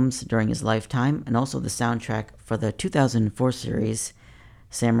 studio albums during his lifetime and also the soundtrack for the 2004 series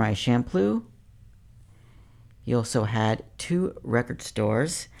Samurai Champloo. He also had 2 record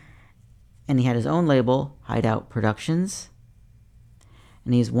stores, and he had his own label, Hideout Productions.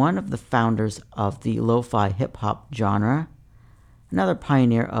 And he's one of the founders of the lo-fi hip-hop genre. Another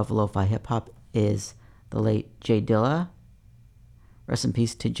pioneer of lo-fi hip-hop is the late Jay Dilla. Rest in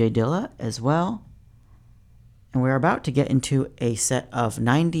peace to Jay Dilla as well. And we're about to get into a set of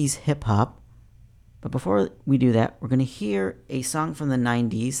 90s hip-hop. But before we do that, we're going to hear a song from the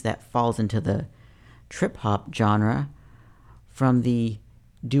 90s that falls into the trip-hop genre from the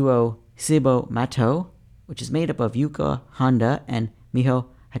duo Sibo Mato, which is made up of Yuka Honda and Miho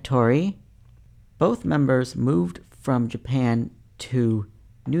Hattori. Both members moved from Japan to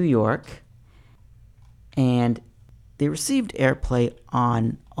New York, and they received airplay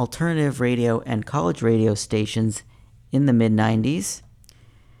on alternative radio and college radio stations in the mid-90s.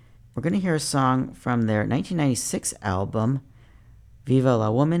 We're going to hear a song from their 1996 album, Viva La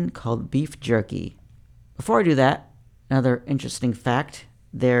Woman, called Beef Jerky. Before I do that, another interesting fact,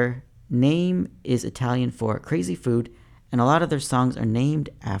 their name is Italian for crazy food, and a lot of their songs are named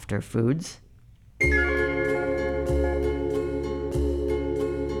after foods.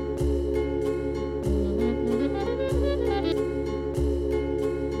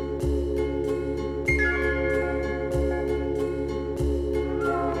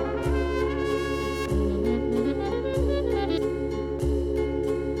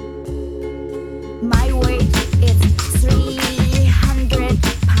 My weight is 300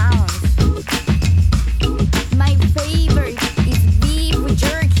 pounds. My favorite is beef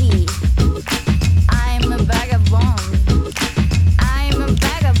jerky. I'm a vagabond. I'm a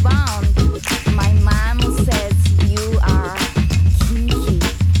vagabond. My mom says you are kinky.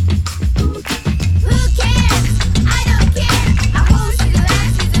 Who cares? I don't care. I hope she's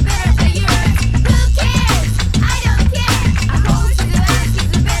alive. She's a better than yours. Who cares? I don't care. I hope she's alive.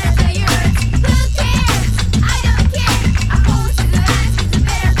 She's a better than yours. Who cares? I don't care. I hope she's alive. She's a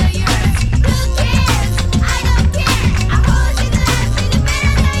better than yours. Who cares? I don't care. I hope she's alive. She's a better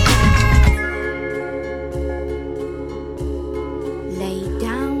than yours. Lay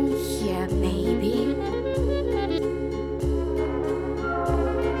down here, baby.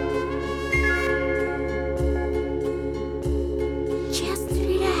 Just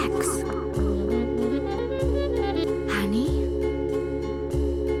relax, honey.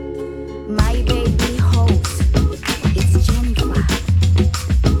 My baby host is Jennifer.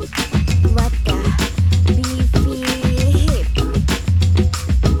 What the beefy hip.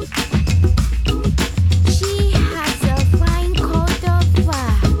 She has a fine coat of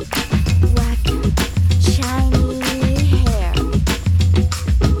what shiny hair.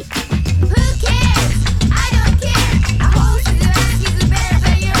 Who cares? I don't care. I hope she's alive. She's a better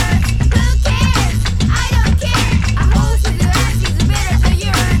than yours. Who cares? I don't care. I hope she's alive. She's a better than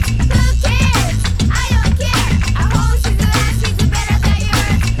yours. Who cares?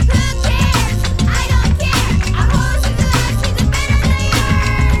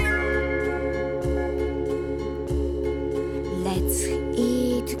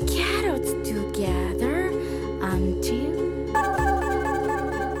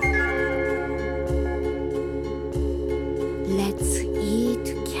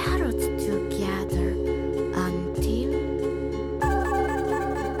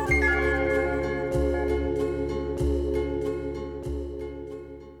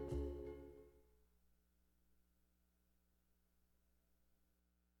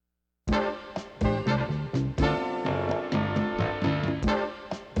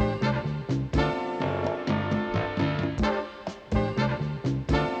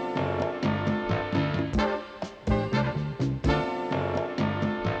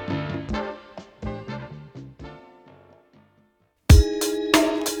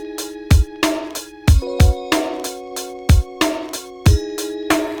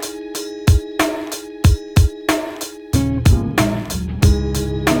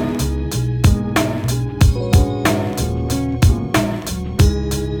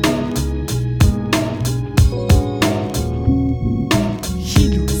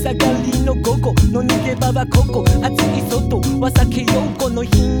 たがりの午後の逃げ場はここ暑い外は避けようこの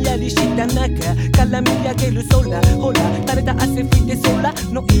ひんやりした中から見上げる空ほら垂れた汗拭いて空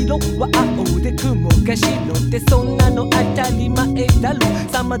の色は青で雲が白でそんなの当たり前だろ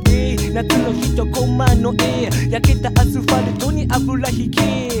サマーデイ夏の一コマの絵焼けたアスファルトに油ひ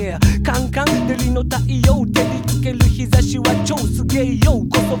げカンカン照りの太陽照りつける日差しは超すげえよ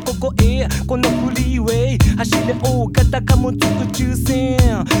こそここへこのフリーウェイ走れ大型貨物宇宙船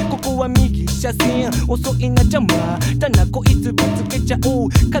ここは右車線遅いな邪魔だなこいつぶつけちゃおう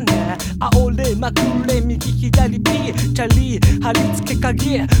かな煽れまくれ右左ピーチャリ貼り付け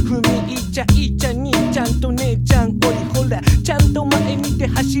影踏み入っちゃいちゃにちゃんと姉ちゃんおいほらちゃんと前見て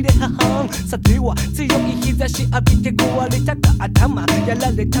走れ母さては強い日差し浴びて壊れたか頭や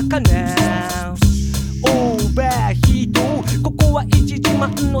られたかなオーバーヒートここは一時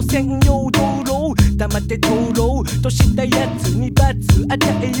満の専用道路黙って通ろうとしたやつに罰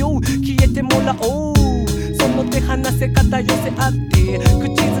与えよう消えてもらおうその手離せ方寄せ合って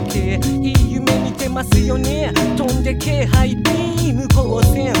口づけいい夢見てますよね飛んでけハイビーム光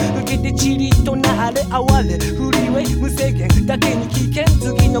線受けてチリとなれ哀れフリーウェイ無制限だけに危険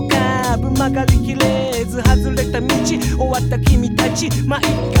次のカーブ曲がりきれず外れた道終わった君たちまあいっ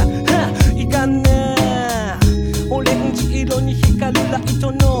かいかんなオレンジ色に光るライ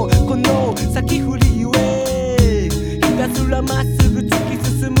トのこの先フリーウェイひたすらまっすぐ突き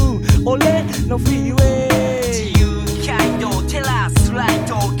進む俺のフリーウェイ自由街道テラスライ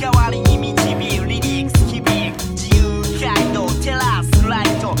ト代わりに導くリリックス響く自由街道テラスライ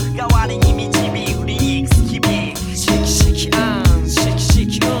ト代わりに導くリリックス響くシキシキアンシキシ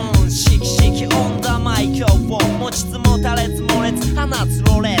キオンシキシキオンダマイクロフォン持ちつ持たれつ猛烈放つ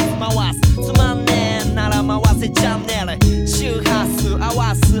ロレス回すつまんねえなら回せチャンネル周波数合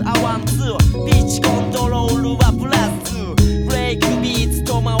わす合わんつピッチコントロールはプラス2ブレイクビーツ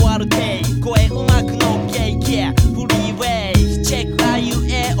と回るテイ声うまくのっけいけフリーウェイチェック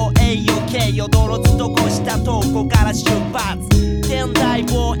IUAOAOK よどろずとこしたとこから出発天体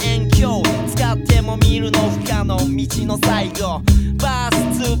望遠鏡使っても見るの不可能道の最後バ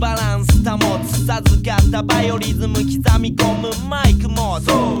ース2バランス保つ授かったバイオリズム刻み込むマイクモー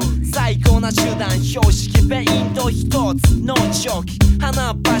ド最高な手段標識ペイント一つノーチョキ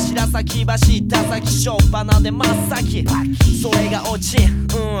花柱先走った先しょっぱなで真っ先それが落ち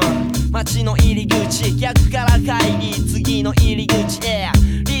街の入り口逆から帰り次の入り口へ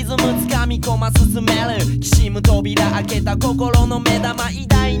リズムつかみ込ま進めるきしむ扉開けた心の目玉偉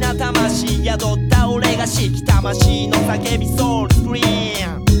大な魂宿った俺が敷き魂の叫びソウルスクリ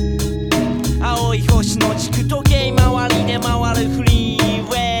ーン青い星の地区時計回りで回るフリーウ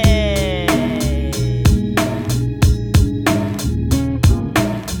ェイ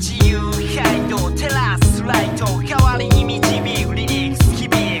自由街道テラスライト代わりに導くリリックス響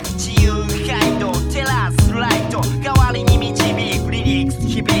く自由街道テラスライト代わりに導くリリックス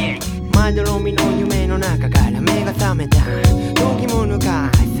響くまどろみの夢の中から目が覚めたどぎも抜か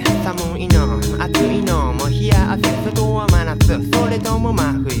す寒いの暑いのも冷や汗外は真夏それとも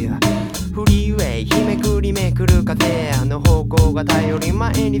真冬フリーウェイ日めくりめくる風の方向が頼り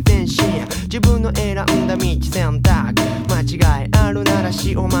前に前進自分の選んだ道選択間違いあるなら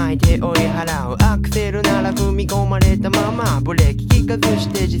死を巻いて追い払うアクセルなら踏み込まれたままブレーキ効かずし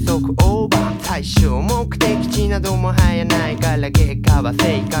て時速オーバー最終目的地などもはやないから結果は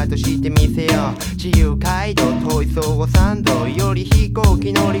成果としてみせよう自由街道遠い相互参道より飛行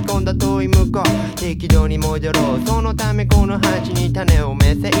機乗り込んだ遠い向こう適度に戻ろうそのためこの鉢に種を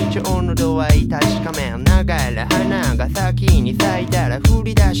埋め成長の度合い確かめながら花が先に咲いたら振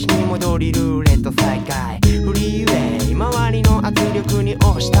り出しに戻りルーレット再開フリーウェイ周りの圧力に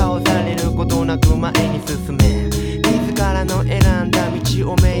押し倒されることなく前に進め自らの選んだ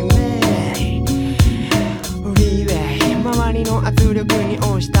道をめいめいフリーウェイ周りの圧力に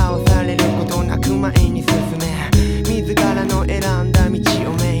押し倒されることなく前に進め自らの選んだ道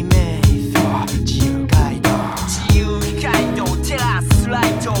をめいめいそう自由街道自由街道テラスラ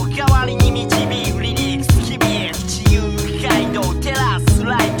イト代わりに導くリリックス響く自由街道テラス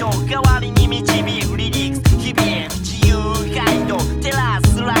ライト代わりに導くリリックス響く自由街道テラ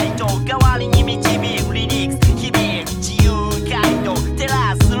スライト代わりに導くリリックス響く自由街道テ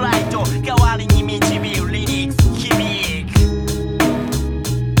ラスライト代わりに導くリリックス響く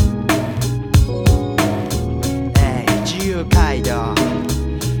自由街道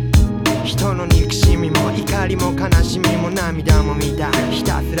人の憎しみも怒りも悲しみも涙も見たひ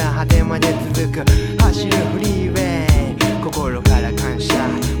たすら果てまで続く走るフリーウェイ心から感謝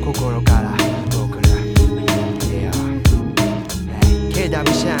心から僕ら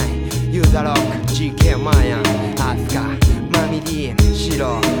KW シャインユーザロック GK マヤンアスカマミディシ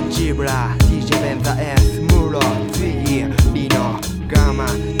ロジブラ DJ ベンザ S ムロツイギリノガマ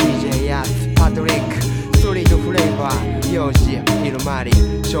DJ ヤスパトリックストリートフレーバーヨシイルマリ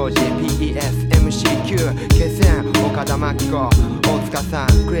庄司 PESMCQ 気仙岡田真紀子大塚さん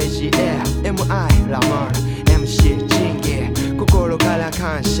クレイジーエア MI ラモン MC チンギ心から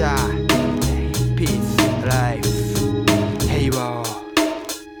感謝 Peace Life 平和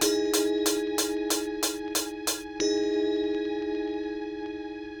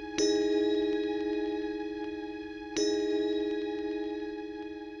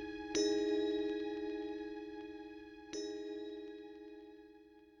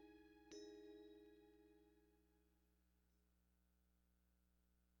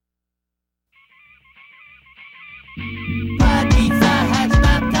パーティーさ始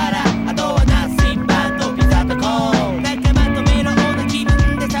まったらあとはナッシンバンドピザとコール仲間とメロンの気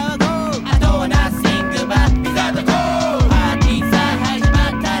分で騒ごうあとはナッシングバッピザとコールパーティーさ始ま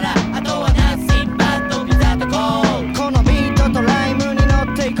ったらあとはナッシンバンドピザとコールこのビートとライムに乗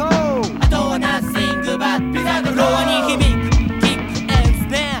っていこうあとはナッシングバッピザとコールフロアに響くキックエン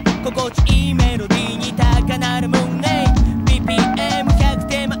スネア心地いいメロディーに高鳴る胸 BPM100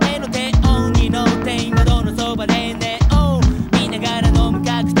 点前の低音に乗って今どのそばで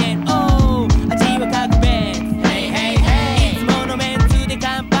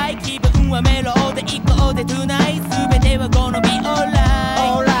メロで行こうでトゥナイ全ては好みオー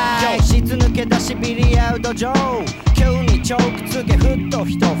ライ教室抜け出しビリヤード場急にチョークつけふっと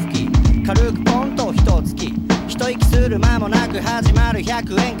一吹き軽くポンと一突き一息する間もなく始まる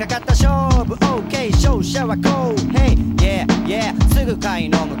100円かかった勝負 OK 勝者はこう Hey yeah yeah すぐ買い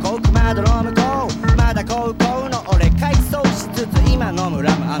飲むコークまどろ向こうまだ高校の俺回想しつつ今飲む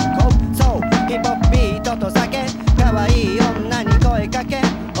ラムコーそうヒップホップビートと酒可愛い女に声かけ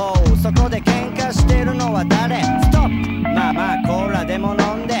そこで喧嘩してるのは誰ストップまあまあコーラでも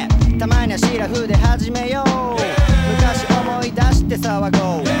飲んでたまにはシラフで始めよう昔思い出して騒ご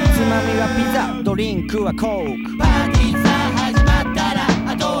うつまみはピザドリンクはコークパーティーさ始まったら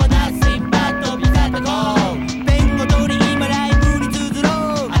あとはナッシンバッドピザとコークペンを取り今ライブに綴ろ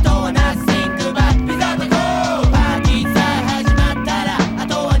うあとはナッシングバッドピザとコークパーティーさ始まったらあ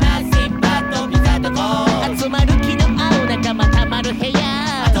とはナッシンバッドピザとコーク集まる気の合う仲間たまる部屋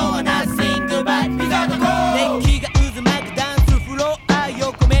熱気が渦巻くダンスフロア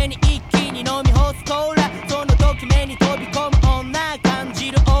横目に一気に飲み干すコーラその時目に飛び込む女感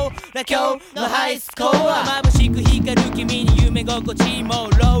じるオーラ今日のハイスコア眩しく光る君に夢心地も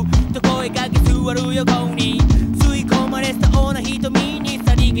ろうと声かけ座る横に吸い込まれそうな瞳に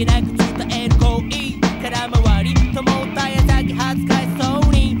さりげなく伝える恋空回りと思った矢先恥ずかしそ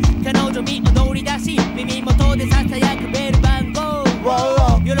うに彼女身を乗り出し耳元でささやくベル番号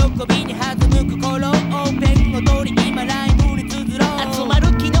喜びに弾む心ペンを取り今ライブに綴ろう集まる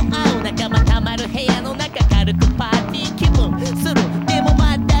気の合う仲間たまる部屋の中軽くパーティー気分するでも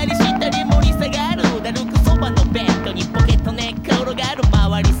まったりしたり盛り下がるだるくそばのベッドにポケット寝転がる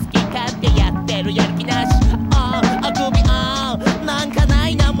周り好き勝手やってるやる気なしあくびなんかな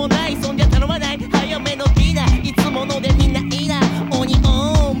いなんもないそんじゃ頼まない早めのディナーいつものでみんないいなオニ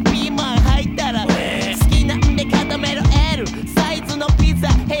オンピーマン入ったら好きなんで固める L サイズのピザ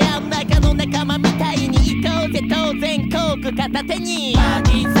部屋の中の仲間みたいに行こうぜ当然コーク片手にパーテ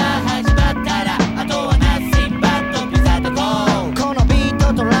ィーさ始まったらあとはナッシンバッドピザとコークこのビー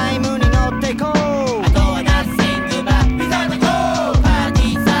トとライムに乗っていこうあとはナッシングバッドピザとコークパーティ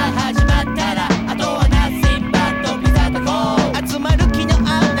ーさ始まったらあとはナッシンバッドピザとコーク集まる気の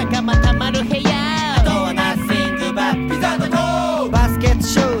合う仲間たまる部屋あとはナッシングバッドピザとコークバスケット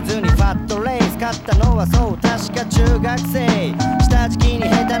シューズにファットレース買ったのはそう確か中学生下敷きに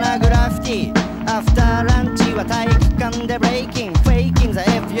下手なグラフィティアフターランチは体育館でブレイキングフェイキング the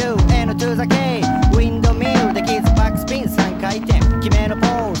FUN to the K ウィンドミルでキズバックスピン3回転決めのポ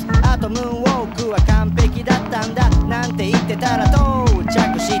ーズあとムーンウォークは完璧だったんだなんて言ってたら到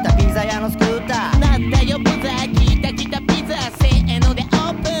着したピザ屋のスクーターなんだよブザー来たピザせーのでオ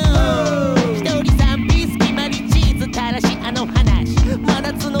ープン一人3ピース決まりチーズたらしあの話真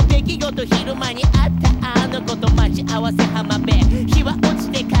夏の出来事昼間にあったあの子と待ち合わせ浜辺日は落ち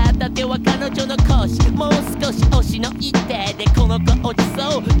て片手は彼女の腰もう少し押しの一手でこの子落ち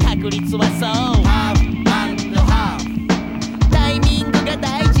そう確率はそうハーフハーフタイミングが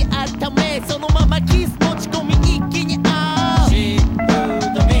大事あっためそのままキス持ち込み一気にアウトシーフ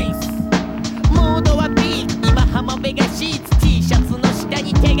ードミックスムードはピーク今浜辺がシーツ T シャツの下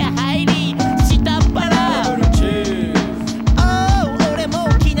に手が入り下っ腹ダブルチーズ俺も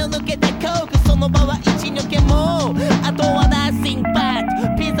う気の抜けたコークその場は一抜けもあとはナッシングバッド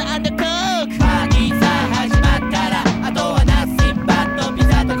ピザ&コークパーティーさ始まったらあとはナ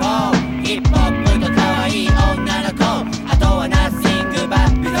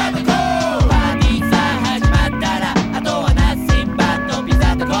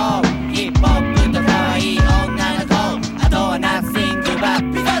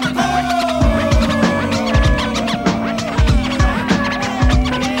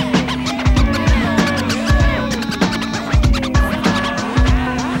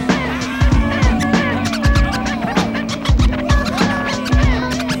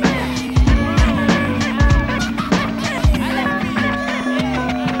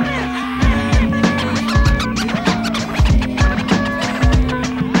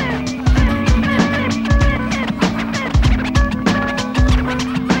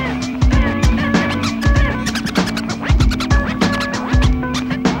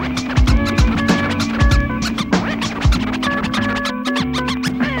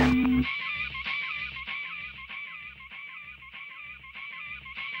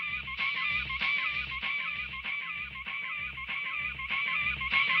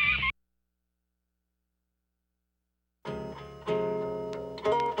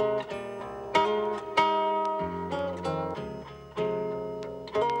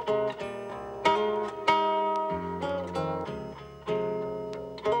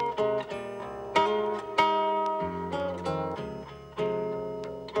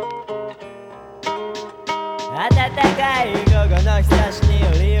暖かい午後の日差しに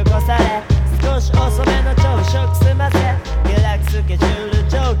振り起こされ少し遅めの朝食済ませリラックススケジュール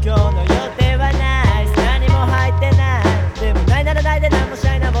状況の予定はない何も入ってないでもないならないで何もし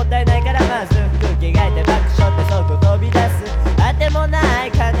ないなもったいないからまず服着替えて爆笑ってそこ飛び出す当てもな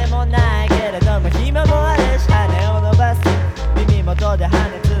い金もないけれども暇もあるし羽を伸ばす耳元で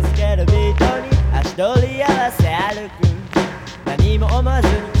跳ね続けるビートに足取り合わせ歩く何も思わず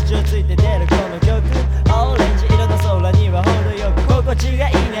に口をついて出るこの曲オレンジ色の空には程よく心地が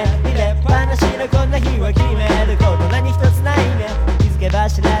いいね入れっぱなしのこんな日は決めること何一つないね気づけば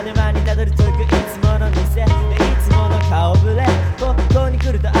知らぬ間にたどり着くいつもの店でいつもの顔ぶれここに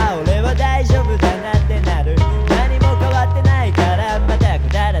来るとあ俺は大丈夫だなってなる何も変わってないからまたく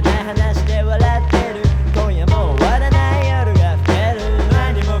だらない話で笑ってる今夜も終わらない夜が更ける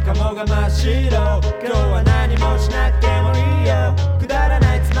何もかもが真っ白今日は何もしなくてもいいよくだら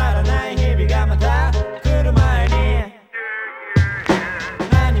ないつまらない日々がまた来る前に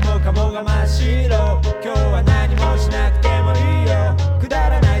何もかもが真っ白今日は何もしなくてもいいよくだ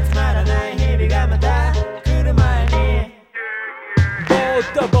らないつまらない日々がまた来る前に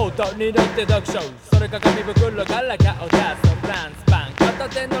ボートに乗って読書それか紙袋から顔出すフランスパン片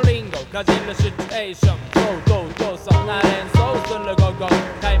手のリンゴかじるシチュエーションそうそんな連想する午後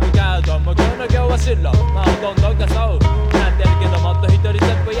タイムカードも今日の今日は白まあほとんどがそうなってるけどもっと一人ず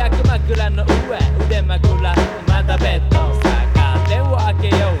つ焼く枕の上腕枕またベッドさあカーテンを開け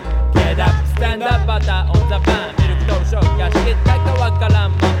ようGet up, stand up, バターオンザパンミルクトーショーがしきったかわから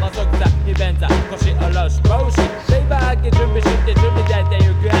んまま即座イベンザ腰下ろし帽子シェイバー開け準備して準備出て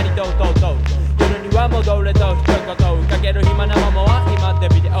ゆくありとうとうとう夜には戻れと一言かける暇なままは今で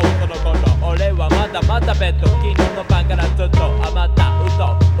ビデオその頃俺はまだまだベッド昨日の晩からずっとまた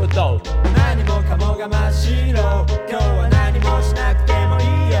うとう何もかもが真っ白今日は何もしなくてもい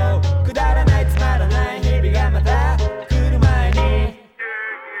いよくだらないつまらない日々がまた来る前に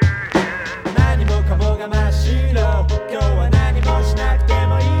何もかもが真っ白今日は何もしなくて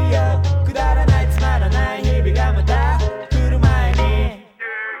もいいよくだらないつまらない日々がまた来る前に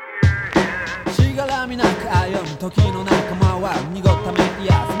しがらみなく歩む時の仲間は濁った目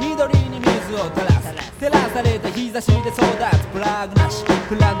や緑に水を垂らす照らされた日差しで育つプラグなし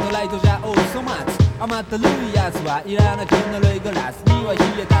フラッドライトじゃお粗末余ったルイやつはいらなくなるグラスには冷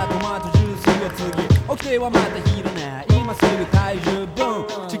えたトマトジュースを継ぎ起きてはまた昼寝今すぐ体重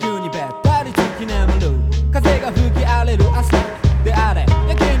分地球にべったりつき眠る風が吹き荒れる朝であれ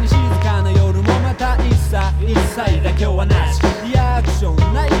やけに静かな夜もまた一切だけはなしリアクショ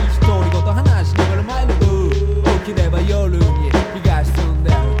ンない独り言話しながら参る起きれば夜に日が沈ん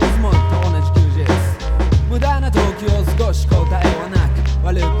でるいつもと同じ休日無駄な時を過ごし答えはなく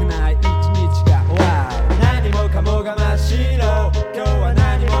悪くない一日が終わる何もかもが真っ白今日は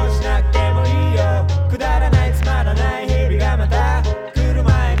何もしなくてもいいよくだらないつまらない日々がまた来る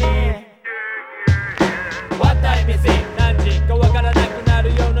前に What time is it? 何時かわからなくなる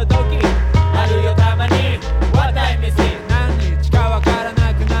ような時あるよたまに What time is it? 何日かわから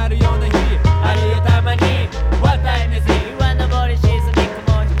なくなるような日あるよたまに What time is it? 岩登り沈み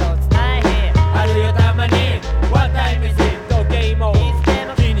雲一つない日あるよたまに What time is it? 時計も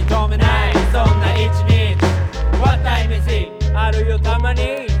気に留めないそんな一日 What time is it? あるよたまに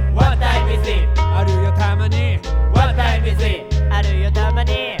What time is it? あるよたまに What time is it? あるよたま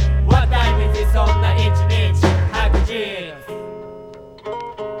に What time is it? そんな一日白日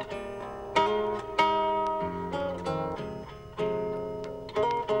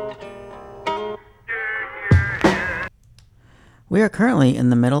We are currently in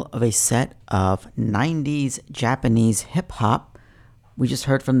the middle of a set of 90s Japanese hip-hop. We just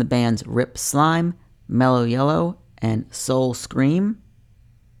heard from the bands Rip Slime, Mellow Yellow, and Soul Scream.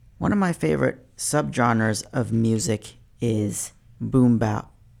 One of my favorite subgenres of music is boom bap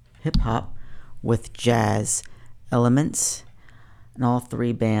hip-hop with jazz elements, and all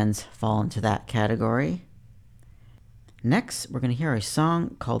three bands fall into that category. Next, we're going to hear a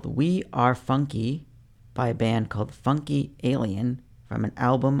song called We Are Funky by a band called Funky Alien from an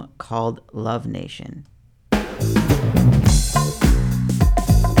album called Love Nation.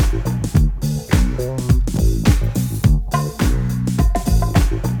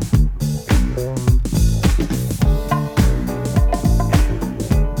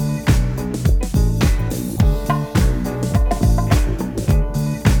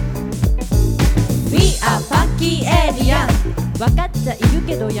 We are funky alien 分かっちゃいる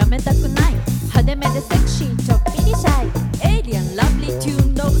けどやめたくない派手めでセクシーちょっぴりシャイ Alien lovely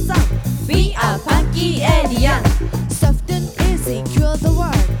tune no sound We are funky alien Soft and easy cure the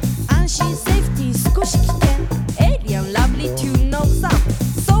world 安心セーフティー少し危険 Alien lovely tune no sound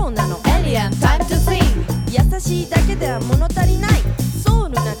そうなの Alien time to sing 優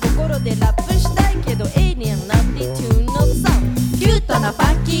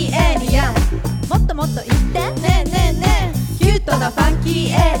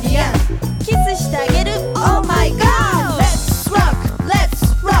funky alien キスしてあげる Oh my god Let's rock,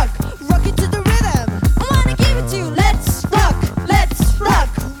 let's rock Rock it to the rhythm I wanna give it to you Let's rock,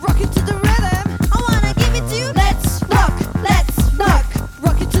 rock it to the rhythm I wanna give it to you Let's rock,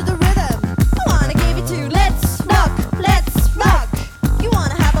 rock it to the rhythm I wanna give it to you Let's rock You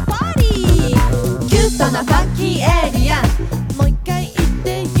wanna have a party キュートなファンキーエイリアンもう一回言っ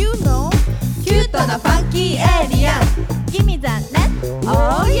て You know キュートなファンキーエイリアン Give me that net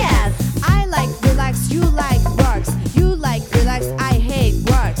Oh yes I like relax You like works You like relax I hate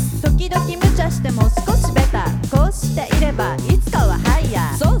works 時々無茶しても少しベタこうしていればいつかはハイ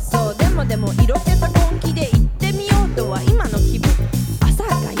ヤーそうそうでも色気た根気で言ってみようとは今の気分浅は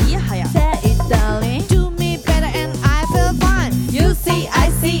かいやはや Say it darling Do me better and I feel fine You see I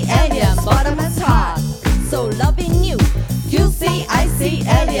see aliens bottom is hard So loving you You see I see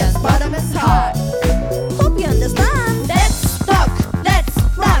aliens bottom is hard Hope you understand Let's rock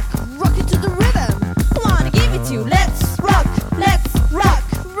Rock it to the rhythm I wanna give it to you Let's rock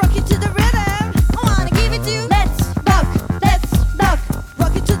Rock it to the rhythm I wanna give it to you Let's rock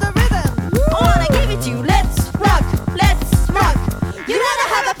Rock it to the rhythm I wanna give it to you Let's rock You wanna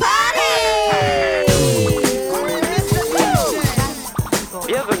have a party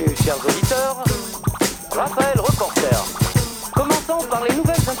Bienvenue, chers auditeurs. Raphaël, reporter. Commençons par les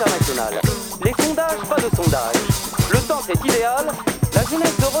nouvelles internationales. Les sondages, pas de sondage. Le temps est idéal. La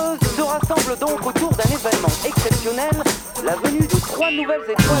jeunesse heureuse se rassemble donc autour d'un événement exceptionnel, la venue de 3 nouvelles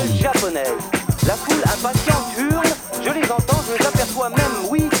étoiles japonaises. La foule impatiente hurle, je les entends, je les aperçois même,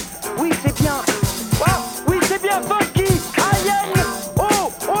 oui, c'est bien. Oui, c'est bien Funky Alien.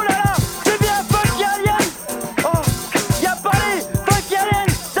 Oh là là, c'est bien Funky Alien. Oh, y'a pas les Funky Alien,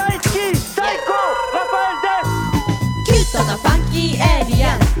 Daisuki, Saiko, Raphaël Des. キュートなファンキーエイリア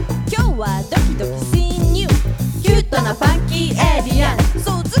ン今日はドキドキ侵入キュートなファンキーエイリアン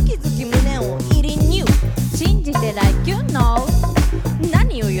そうズキズキ胸を入り入信じて like you know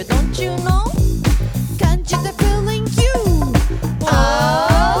何を言う don't you know 感じた feeling you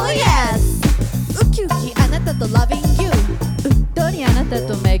Oh yes ウキウキあなたと loving you うっとりあなた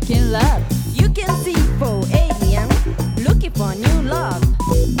と making love You can see for alien looking for new love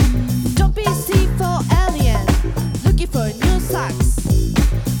Don't be see for alien looking for new socks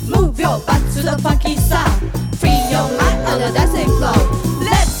Move your butt to the funky sound Free your mind on the dancing floor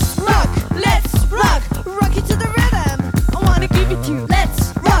Let's rock Rock it to the rhythm I wanna give it to you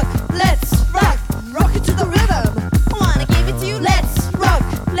Let's rock Rock it to the rhythm I wanna give it to you Let's rock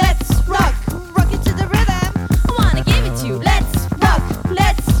Rock it to the rhythm I wanna give it to you Let's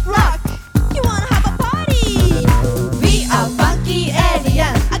rock You wanna have a party We are funky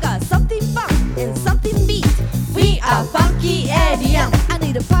alien I got something fun and something beat We are funky alien I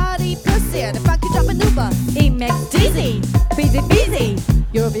need a party pussy and a funky drop maneuver It makes dizzy Busy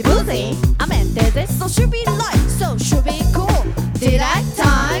You'll be boozy I'm in dizzy So should be light So should be cool Did I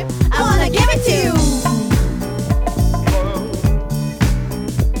time? I wanna give it to you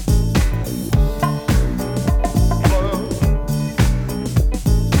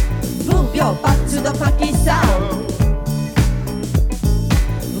Move your butt to the funky sound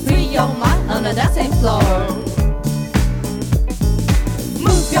Free your mind on the dancing floor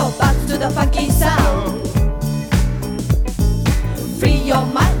Move your butt to the funky sound Free your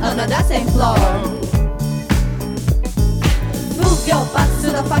mind on the dancing floor Move your butt to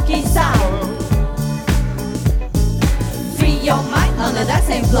the funky sound Free your mind on the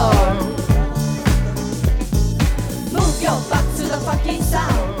dancing floor Move your butt to the funky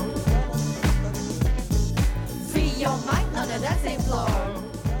sound Free your mind on the dancing floor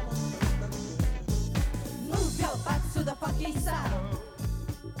Move your butt to the funky sound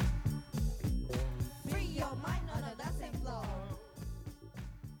Free your mind on the dancing floor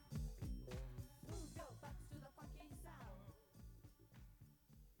Move your butt to the funky sound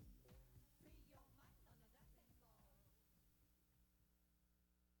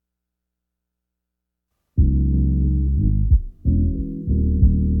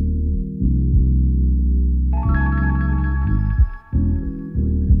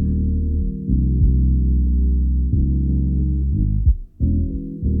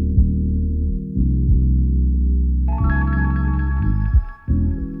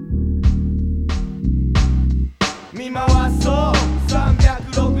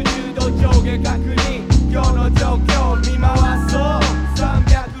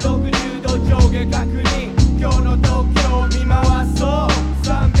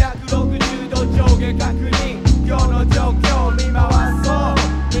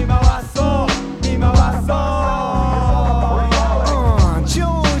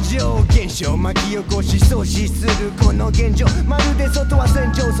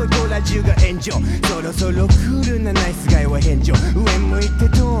ら中が炎上そろそろクールなナイスガイは返上上向いて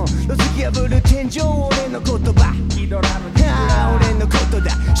ドーンの突き破る天井俺の言葉俺のこと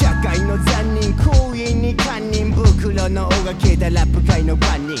だ社会の残忍行為に堪忍袋の尾が消えたラップ界の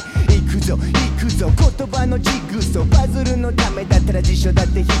番人行くぞ言葉のジグソパズルのためだったら辞書だっ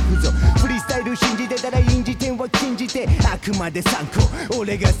て引くぞフリースタイル信じてたら印字点は禁じてあくまで参考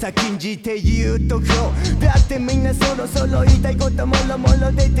俺が先んじて言うとこうだってみんなそろそろ言いたいこともろも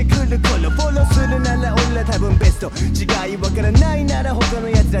ろ出てくる頃フォローするなら俺ら多分ベスト違いわからないなら他の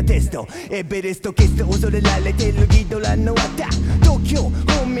やつらテストエベレスト決して恐れられてるギドラのアタック東京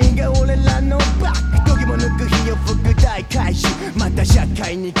本民が俺らのバックどぎも抜く日を吹く大回収また社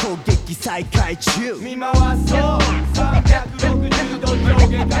会に攻撃再開中見回そう360度上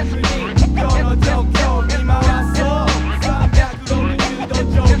下確認今日の状況見回そう360度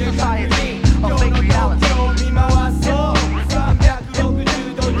上下確認今日の状況見回そう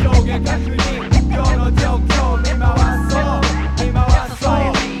360度上下確認今日の状況見回そう見回そ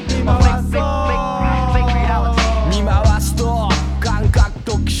う見回そう見回すと感覚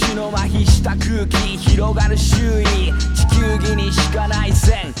特殊の麻痺した空気広がる周囲地球儀にしかない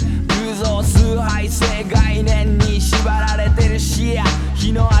線偶像崇拝性概念に縛られてる視野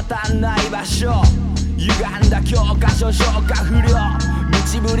日の当たんない場所歪んだ教科書消化不良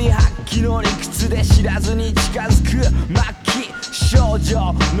道ぶり発揮の理屈で知らずに近づく末期症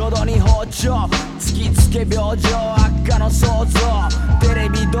状喉に包丁突きつけ病状悪化の想像テレ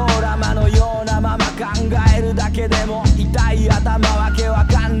ビドラマのようなまま考えるだけでも痛い頭わけわ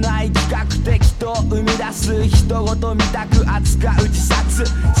かんない自覚的と生み出す人ごと見たく扱う自殺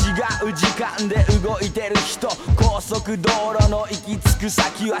違う時間で動いてる人高速道路の行き着く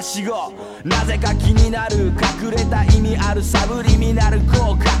先は死後なぜか気になる隠れた意味あるサブリミナル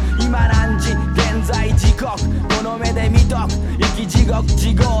効果今何時現在時刻この目で見とく生き地獄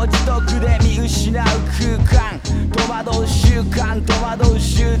自業自得で見失う空間戸惑う習慣戸惑う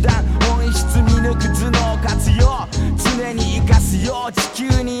集団本質見抜く頭脳活用常に生かすよう地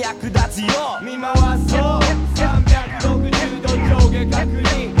球に役立つよ見回そう360度上下確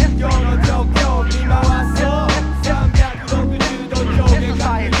認今日の状況見回そう360度上下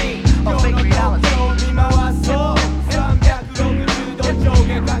確認今日の状況見回そう360度上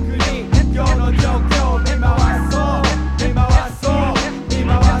下確認今日の状況見回そう見回そう見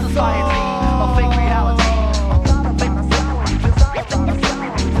回そう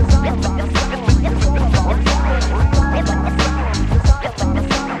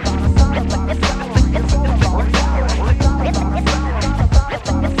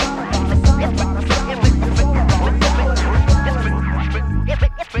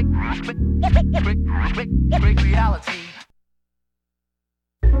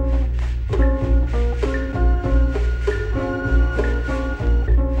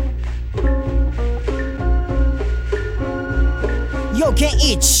要件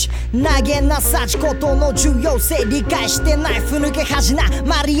1投げなさちことの重要性理解してないふぬけ恥な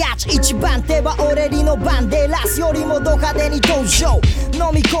マリアーチ一番手は俺リのバンデラスよりもド派手に登場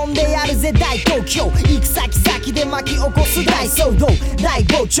飲み込んでやるぜ大東京行く先々で巻き起こす大騒動大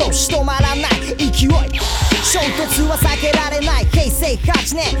膨張し止まらない勢い衝突は避けられない平成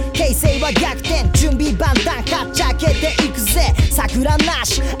8年平成は逆転準備万端かっちゃけていくぜ桜な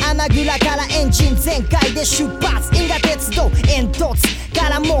し穴蔵からエンジン全開で出発因果鉄道煙突か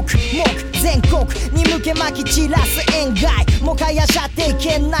ら黙々全国に向けまき散らす塩害もはや射程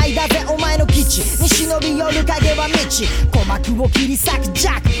圏内だぜお前の基地に忍び寄る影は道鼓膜を切り裂くジ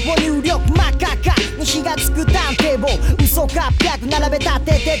ャックを入力真っ赤かに火がつく探偵棒嘘800並べ立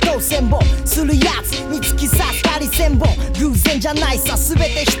てて当選簿するやつに突き刺すハリセンボン偶然じゃないさ全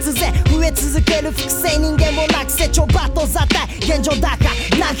て必然増え続ける複製人間もなくせちょばっとざたい現状だか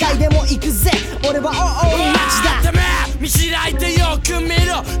何回でも行くぜ俺はおいマジだてめえ見開いてよく見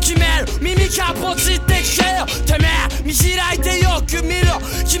ろ決める耳かポチって聞けよてめえ見開いてよく見ろ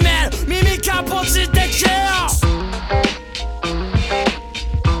決める耳かポチって聞けよ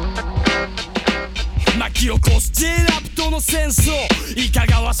巻き起こす J ラップとの戦争いか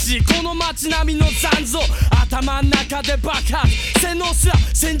がわしいこの街並みの残像頭ん中で爆発洗脳すら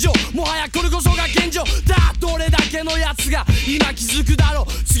戦場もはやこれこそが現状だどれだけのやつが今気づくだろう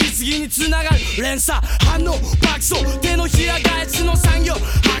次々に繋がる連鎖反応爆走手のひら返しの産業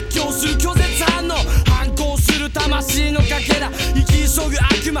発狂する拒絶反応反抗する魂のかけら生き急ぐ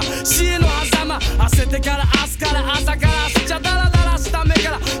悪魔死への狭間焦ってから明日から朝から明日じゃダラダラした目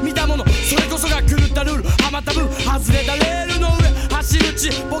から見たものそれこそが狂ったルールはまった分外れたレールの上走るち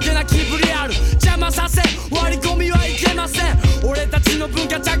ボケな気ぶりある邪魔させ割り込みはいけません俺たちの文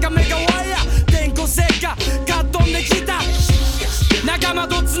化ちゃかめがワイヤー電光石火かっ飛んできた中仲間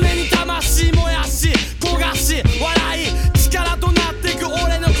と常に魂燃やし焦がし笑い力となってく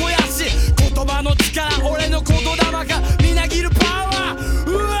俺の肥やし言葉の力俺の言霊がみなぎるパワ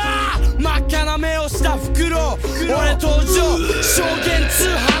ーうわー真っ赤な目をした袋俺登場証言通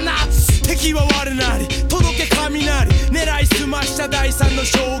放つ敵は我なり届け雷狙いすました第三の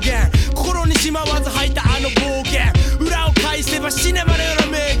証言心にしまわず吐いたあの暴言裏を返せば死ねばのような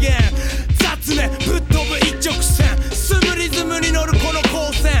名言雑念ぶっ飛ぶ一直線スムリズムに乗るこの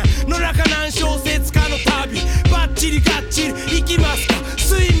光線野中何小節かの旅バッチリガッチリ行きますか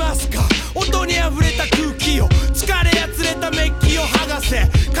吸いますか音に溢れた空気を疲れやつれたメッキを剥がせ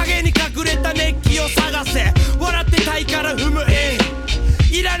影に隠れた熱気を探せ笑ってたいから踏む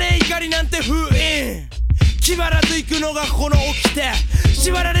いらねえ怒りなんて封印気張らず行くのがこの掟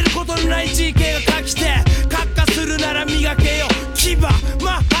縛られることのない GK が書きてカッカするなら磨けよ牙マッ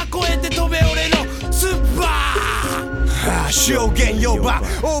ハ越えて飛べ俺のツバ証言4番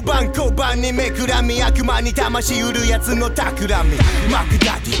大判交番にめくらみ悪魔に魂売るやつの企みマク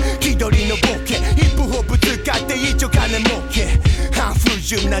ダディ気取りのボケヒップホップ使って一丁金儲け半不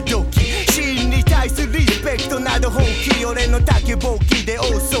純な動機真に対するリスペクトなど本気俺の竹ぼうきで大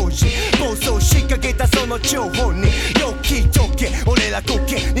掃除暴走しかけたその張本に良き時計俺らコ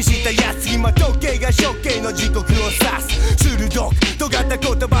ケにしたやつ今時計が処刑の時刻を指す鋭く尖った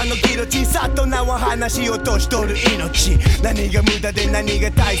言葉のギロチンさっと名を話し落としとる命何が無駄で何が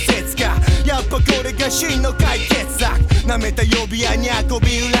大切かやっぱこれが真の解決策なめた呼びやにゃこ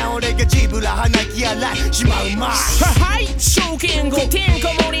び裏俺がジブラ鼻き洗いしまうまはい証言後てんこ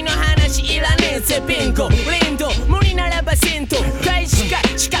盛りの話いらねえぜペンコ連動無理ならば銭湯開始か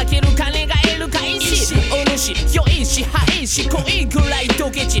仕掛ける金が得るかいしお主良いしはいし恋ぐらいド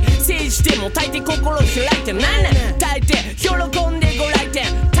ケチ政治でも大抵心開いてなんなん大抵喜んでご来店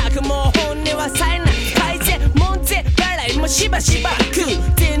たくもう本音はさえない改善門前払いもしばしばく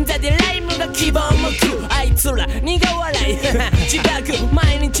前座でライムが希望もくあいつら苦笑い自覚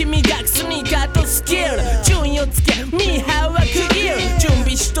毎日磨くスニーカーとスキル順位をつけミーハーは区切る準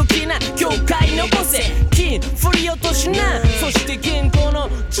備しときな業界のボセ金振り落としなそして健康の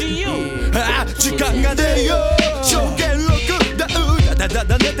自由時間がねえよ証言録だ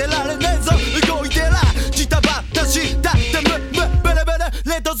寝てられねえぞ動いてらジタバタしたってベレベレ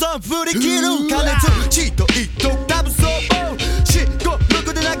レッドゾーン振り切る加熱チート一等多分そう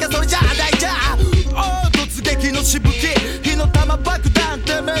456でなんかそれじゃないじゃ突撃のしぶき火の玉爆弾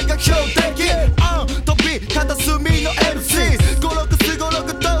てめえが標的飛び片隅の MC 56すごろ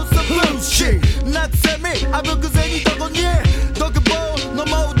くどうぞブーシーなくせみあぶくぜにどこに独房の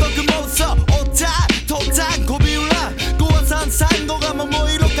もう毒妄想おったとったんこび裏533が桃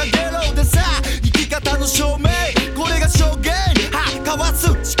色かゲロでさ生き方の証明これが証言かわす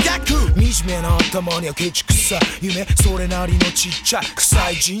自虐惨めな頭にはケチくさ夢それなりのちっちゃい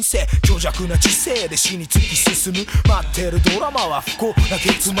臭い人生虚弱な知性で死に突き進む待ってるドラマは不幸な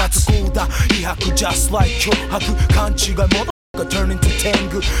結末こうだ威迫 just like 脅迫勘違いもどTurn into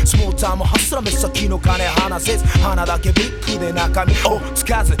Tengu スモーターもハスラ目先の金離せず花だけビッグで中身をつ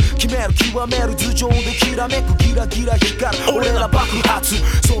かず決める極める頭上できらめくギラギラ光る俺ら爆発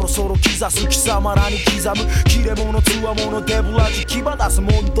そろそろ刻す貴様らに刻む切れ者つわものデブラジ牙出す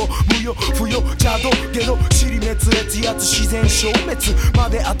モンド無用不要邪道ゲロ尻滅裂やつ自然消滅ま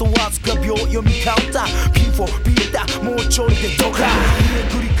であとわずか秒読みカウンターピンフォービータもうちょいでドカ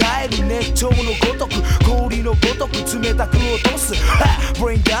繰り返る熱湯のごとく氷のごとく冷たく落とすブ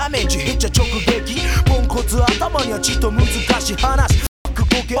レインダメージヒッチャ直撃ポンコツ頭にはちっと難しい話フックコ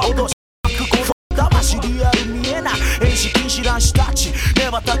ケ脅しフックコ魂リアル見えない遠視禁止乱視タッチネ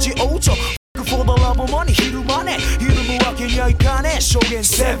バ立ち王朝フックフォーダラブマニ昼間ねひるむわけにはいかねえ証言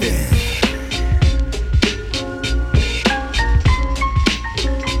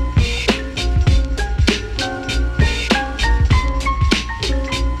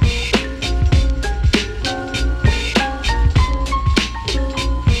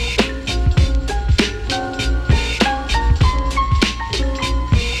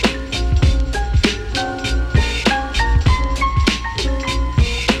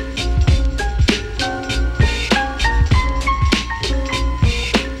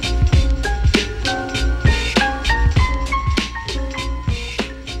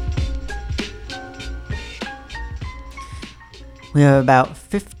have about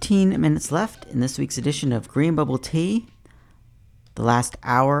 15 minutes left in this week's edition of Green Bubble Tea. The last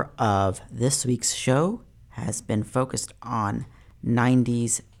hour of this week's show has been focused on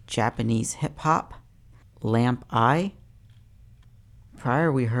 90s Japanese hip-hop, Lamp Eye. Prior,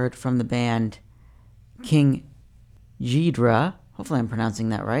 we heard from the band King Ghidra. Hopefully I'm pronouncing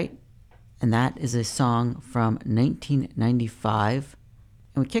that right. And that is a song from 1995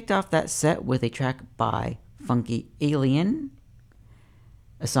 And we kicked off that set with a track by Funky Alien,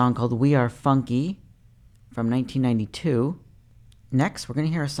 a song called We Are Funky from 1992. Next, we're going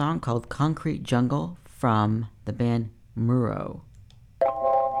to hear a song called Concrete Jungle from the band Muro.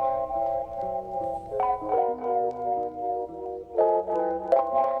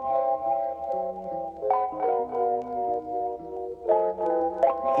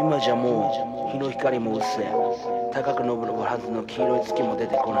今じゃもう日の光も薄れ、高く昇るはずの黄色い月も出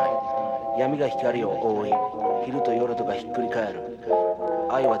てこない。闇が光を覆い、昼と夜とがひっくり返る。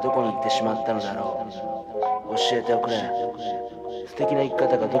愛はどこに行ってしまったのだろう。教えておくれ。素敵な生き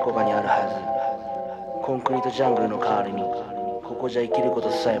方がどこかにあるはず。コンクリートジャングルの代わりに、ここじゃ生きること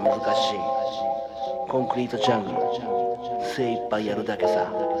さえ難しい。コンクリートジャングル、精一杯やるだけ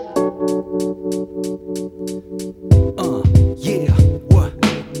さ。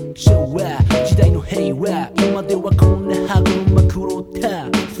時代の平和、今ではこんな歯車狂った。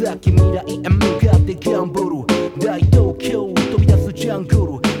先未来へ向かって頑張る。大東京飛び出すジャン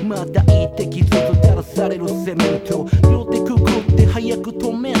グル、また一滴ずつ垂らされるセメント。両手くくって早く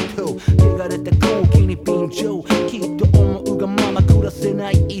止めんと、汚れた空気に便乗。きっと思うがまま暮らせ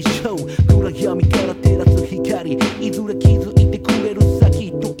ない一生。暗闇から照らす光、いずれ気づいてくれるさき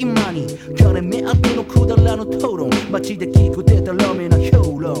っと今に。金目当てのくだらぬ討論、街で聞くデタラメな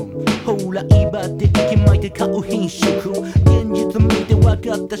評論。ほら威張って息巻いて買う品種。現実見て分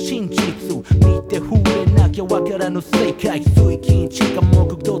かった真実、見て触れなきゃ分からぬ世界。水金地下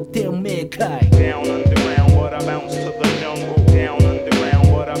木土天明快。 Down underground, what I bounce to the jungle. Down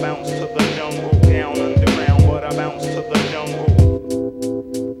underground, what I bounce to the jungle. Down underground, what I bounce to the jungle.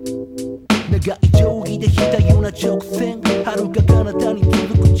 長い定規で引いたような直線、遥か彼方に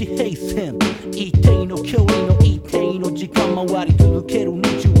続く地平線。一定の距離の一定の時間、回り続ける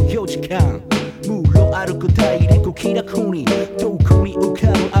24時間。室歩く大陸気楽に、遠くに浮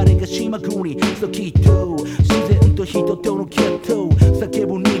かぶあれが島国。そうきっと自然と人との決闘、叫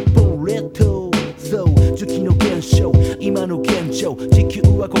ぶ日本列島。そう時期の現象、今の現状。地球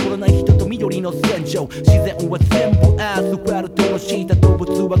は心ない人と緑の戦場。自然は全部アスファルトの下、動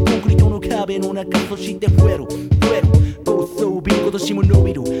物はコンクリートの壁の中。そして増える増える高層ビル、今年も伸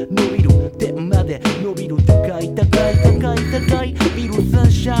びる伸びる天まで伸びる。高い高い高い高いビルサ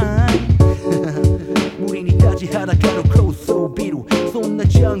ンシャイン無理に立ちはだかる高層ビル。そんな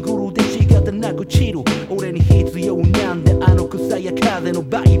ジャングルで仕方なく散る。俺に必要なんであの草や風の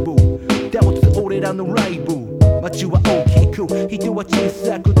バイブ、保つ俺らのライブ。街は大きく人は小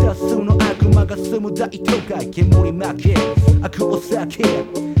さく、多数の悪魔が住む大都会。煙負け悪を避け、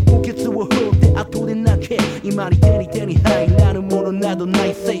補欠を放って後で泣け。今に手に入らぬものなどな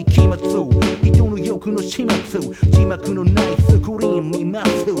い世紀末。人の欲の始末、字幕のないスクリーン見ま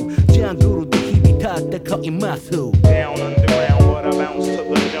す。ジャングルで日々戦います。 Down underground, what I bounce to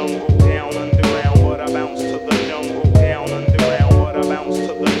the jungle. Down underground, what I bounce to the jungle. Down underground, what I bounce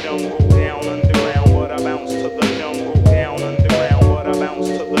to the jungle. Down underground, what I bounce to the jungle. Down underground, what I bounce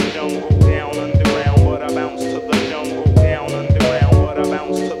to the jungle. Down underground, what I bounce to the jungle. Down underground, what I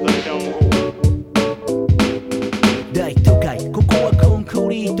bounce to the jungle. 大都会、ここはコンク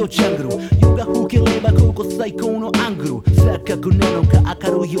リートジャングル。夜が更ければここ最高のアングル。錯覚なのか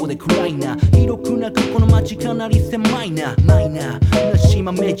明るいようで暗いな。広くなくこの街かなり狭いな。マイナーな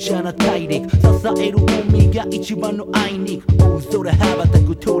島メジャーな大陸、支える海が一番のあいにく。大空羽ばた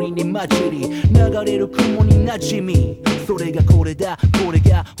く鳥に混じり、流れる雲に馴染み。それがこれだ、これ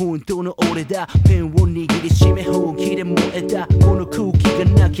が本当の俺だ。ペンを握りしめ本気で燃えた。この空気が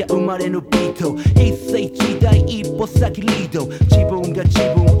なきゃ生まれぬビート。平成時代一歩先リード。自分が自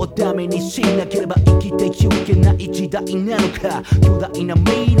分をダメにしなければ生きていけない時代なのか。巨大な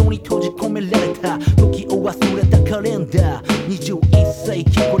迷路に閉じ込められた時を忘れたカレンダー。21世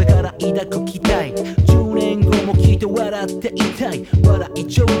紀これから抱く期待。10年後もきっと笑っていたい。笑い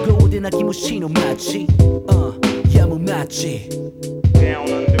上手で泣き虫の街、やむ街。 Down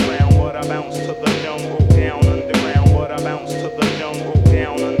underground, what I bounce to the jungle. Down underground, what I bounce to the jungle.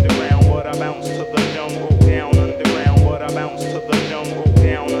 Down underground, what I bounce to the jungle. Down underground, what I bounce to the jungle.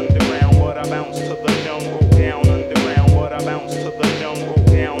 Down underground, what I bounce to the jungle. Down underground, what I bounce to the jungle.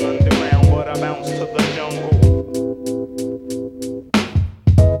 Down underground, what I bounce to the jungle.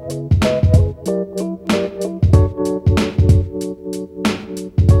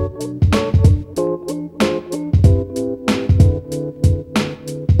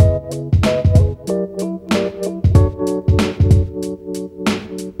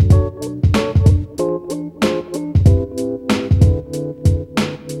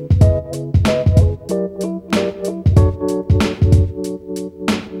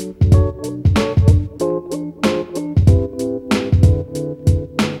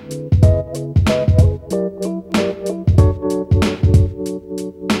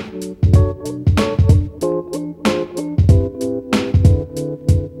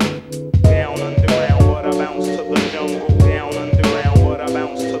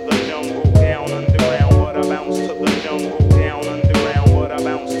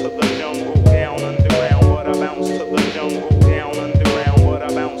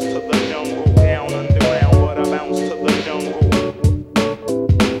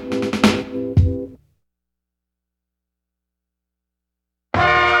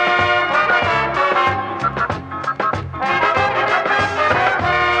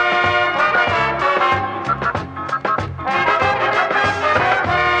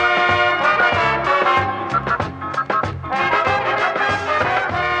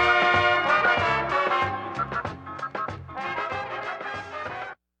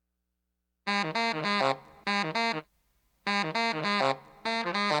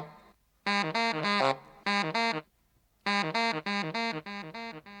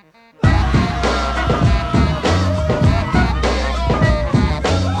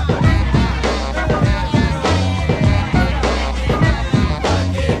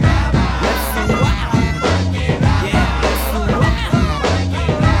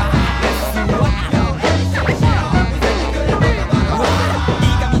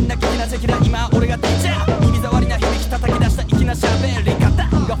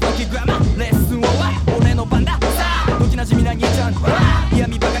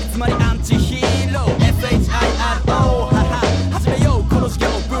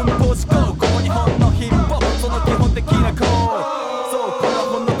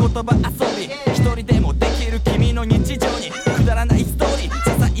 葉遊び一人でもできる君の日常にくだらないストーリー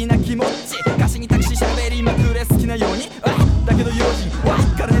些細な気持ち歌詞にタクシー喋りまくれ好きなようにだけど用心は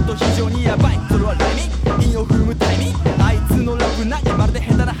カルネット非常にヤバいそれはライミン韻を踏むタイミンあいつのラップ何まるで下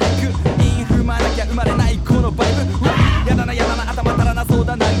手な俳句韻踏まなきゃ生まれないこのバイブやだなやだな頭足らなそう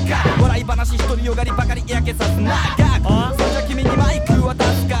だなんか笑い話独りよがりばかり嫌気さすながそれじゃ君にマイク渡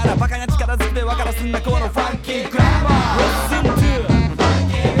すからバカな力ずくで分からすんなこのファンキーグラマー Listen to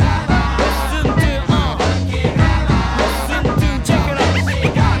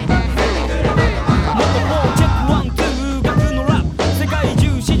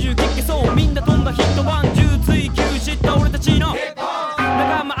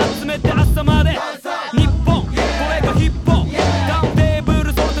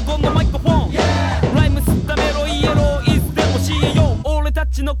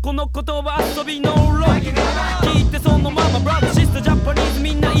この言葉遊びのロック聞いてそのままブラブシスタージャパニーズ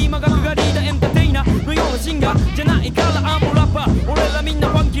みんな今学がリーダーエンターテイナーのようなシンガーじゃないからアンモラッパー俺らみんな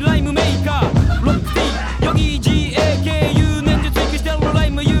ファンキーライムメーカーロックティーヨギ GAKU 年中追求してるラ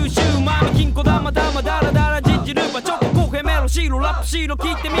イム優秀マミ金庫だまだまだらだらじじるばチョココヘメロシーロラップシーロ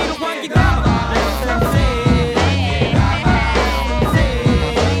聞いてみろファンキーグラマー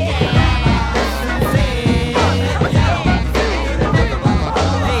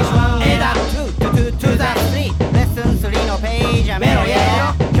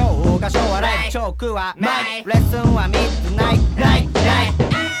教科はマイレッスンはミッドナイトライトライト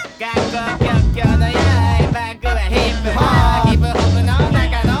学校教教のやいバックはヒップホップヒップホップの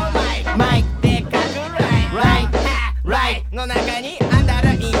中のマイクでかくライトライトの中にアンダー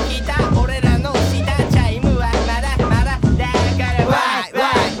ライン引いた俺らの下チャイムはまだまだだからワ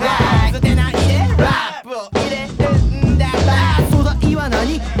イ捨てないでラップを入れるんだ素材は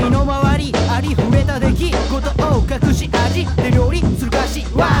何身の回りありふれた出来事を隠し味で料理するかし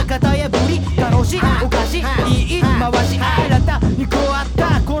は型破り楽しいお菓子いい回し新たに加わっ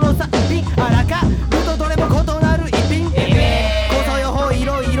たこの3品あらかるとどれも異なる一品こそ予報い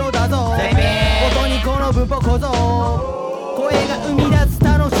ろいろだぞ音にこの文法構造声が生み出す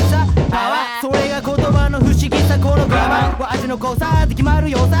楽しさパワーそれが言葉の不思議さこのグラマーは味の濃さで決まる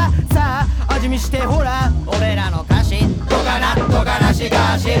よささあ味見してほら俺らの歌詞とかなとかなし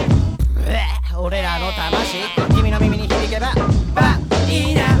歌詞俺らの魂君の耳に響けばバッ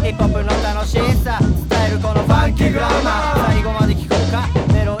いいなヒップホップの楽しさ伝えるこのファンキーグラマー最後まで聞こうか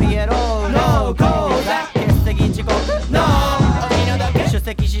メロイエローロー講座欠席遅刻ノーお気の毒出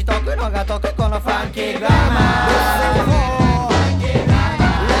席しとくのが得このファンキーグラマー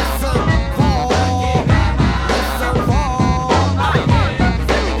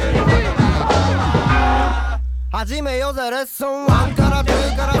始めようぜレッスン1から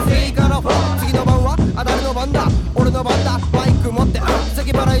2から3から4次の番は誰の番だ俺の番だマイク持って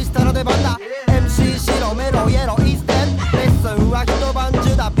席払いしたら出番だ MC 白メロイエロイステンレッスンは一晩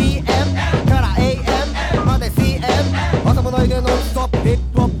中だ PM から AM まで CM 頭の上でノンストップヒ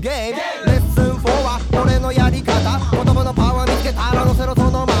ップホップゲームレッスン4は俺のやり方言葉のパワー見つけたら乗せろそ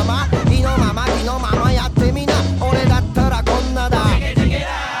のまま意のまま気のままやってみな俺だったらこんなだ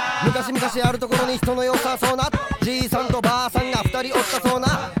昔あるところに人の良さそうなじいさんとばあさんが2人おったそう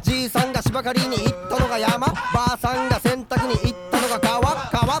なじいさんが芝刈りに行ったのが山ばあさんが洗濯に行ったのが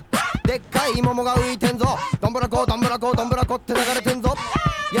川でっかい桃が浮いてんぞどんぶらこどんぶらこどんぶらこって流れてんぞ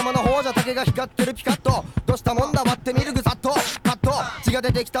山の方じゃ竹が光ってるピカッとどうしたもんだ割ってみるぐさっとカット血が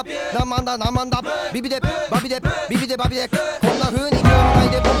出てきた何万だビビデバビデビビデバビデこんな風に気を抜かない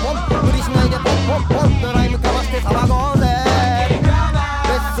でポンポン無理しないでポンポンポンドライムかわして騒ごうぜ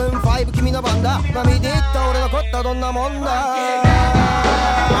レッスン5君の番だ波で言った俺のこったどんなもんだ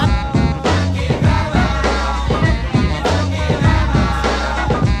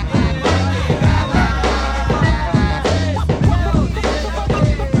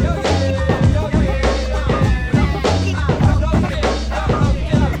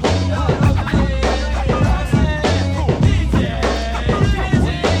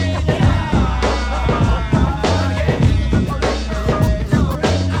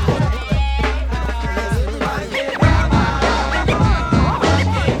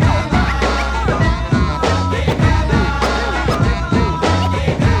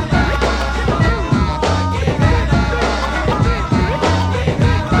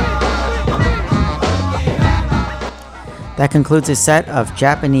That concludes a set of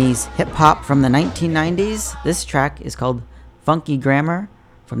Japanese hip-hop from the 1990s. This track is called Funky Grammar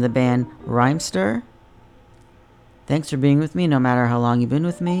from the band Rhymester. Thanks for being with me, no matter how long you've been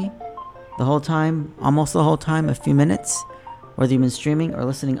with me. The whole time, almost the whole time, a few minutes, whether you've been streaming or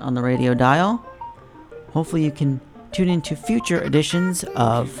listening on the radio dial. Hopefully you can Tune into future editions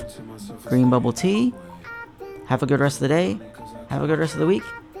of Green Bubble Tea. Have a good rest of the day. Have a good rest of the week.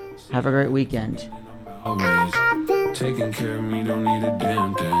 Have a great weekend. Always taking care of me, don't need a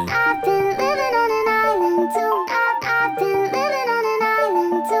damn thing. I've been living on an island too. I've been living on an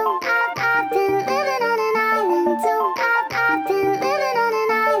island too. I've been living on an island too. I've been living on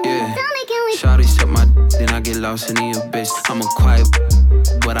an island. Yeah. Tell me, can we? Shawty suck my then I get lost in the abyss. I'm a quiet,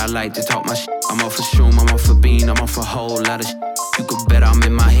 but I like to talk my shit. I'm off for shroom, I'm off for bean, I'm off a whole lot of shit. You could bet I'm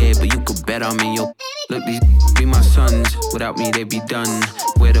in my head, but you could bet I'm in your. Look, these be my sons. Without me, they be done.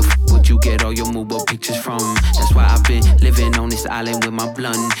 Where the would you get all your Mubo pictures from? That's why I've been living on this island with my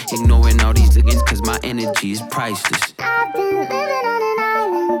blunt. Ignoring all these niggas, cause my energy is priceless. I've been living on an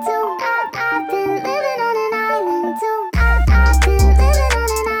island too. I've been living on an island too. I've been living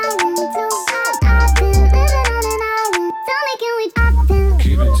on an island too. I've been living on an island. Tell me, can we? I've been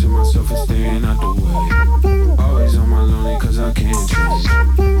Keep it to myself and staying out the way. Always on my lonely cause I can't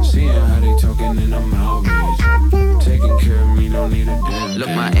change. Seeing how they talking and I'm outraged. Taking care of me, don't need a damn Look,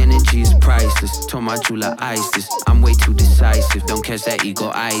 thing. my energy is priceless. Told my jeweler ice this. I'm way too decisive. Don't catch that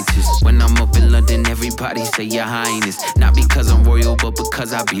ego-itis. When I'm up in London, everybody say your highness. Not because I'm royal, but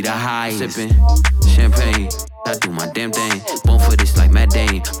because I be the highest. Sipping champagne, I do my damn thing. Born for this like Matt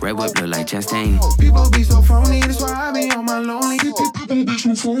Dane. Red whip look like Chastain. People be so phony, that's why I be on my lonely. People be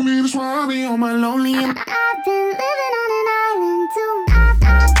so phony, that's why I be on my lonely. I've been living on an island too.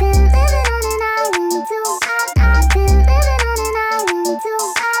 I've been living on an island too. I've been living on an island too.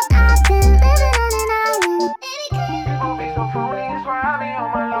 I've been living on an island. People be so phony, that's why I be on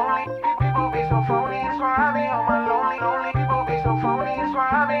my lonely. People be so phony, that's why I be on my lonely. People be so phony, that's why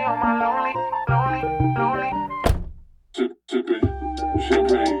I be on my lonely.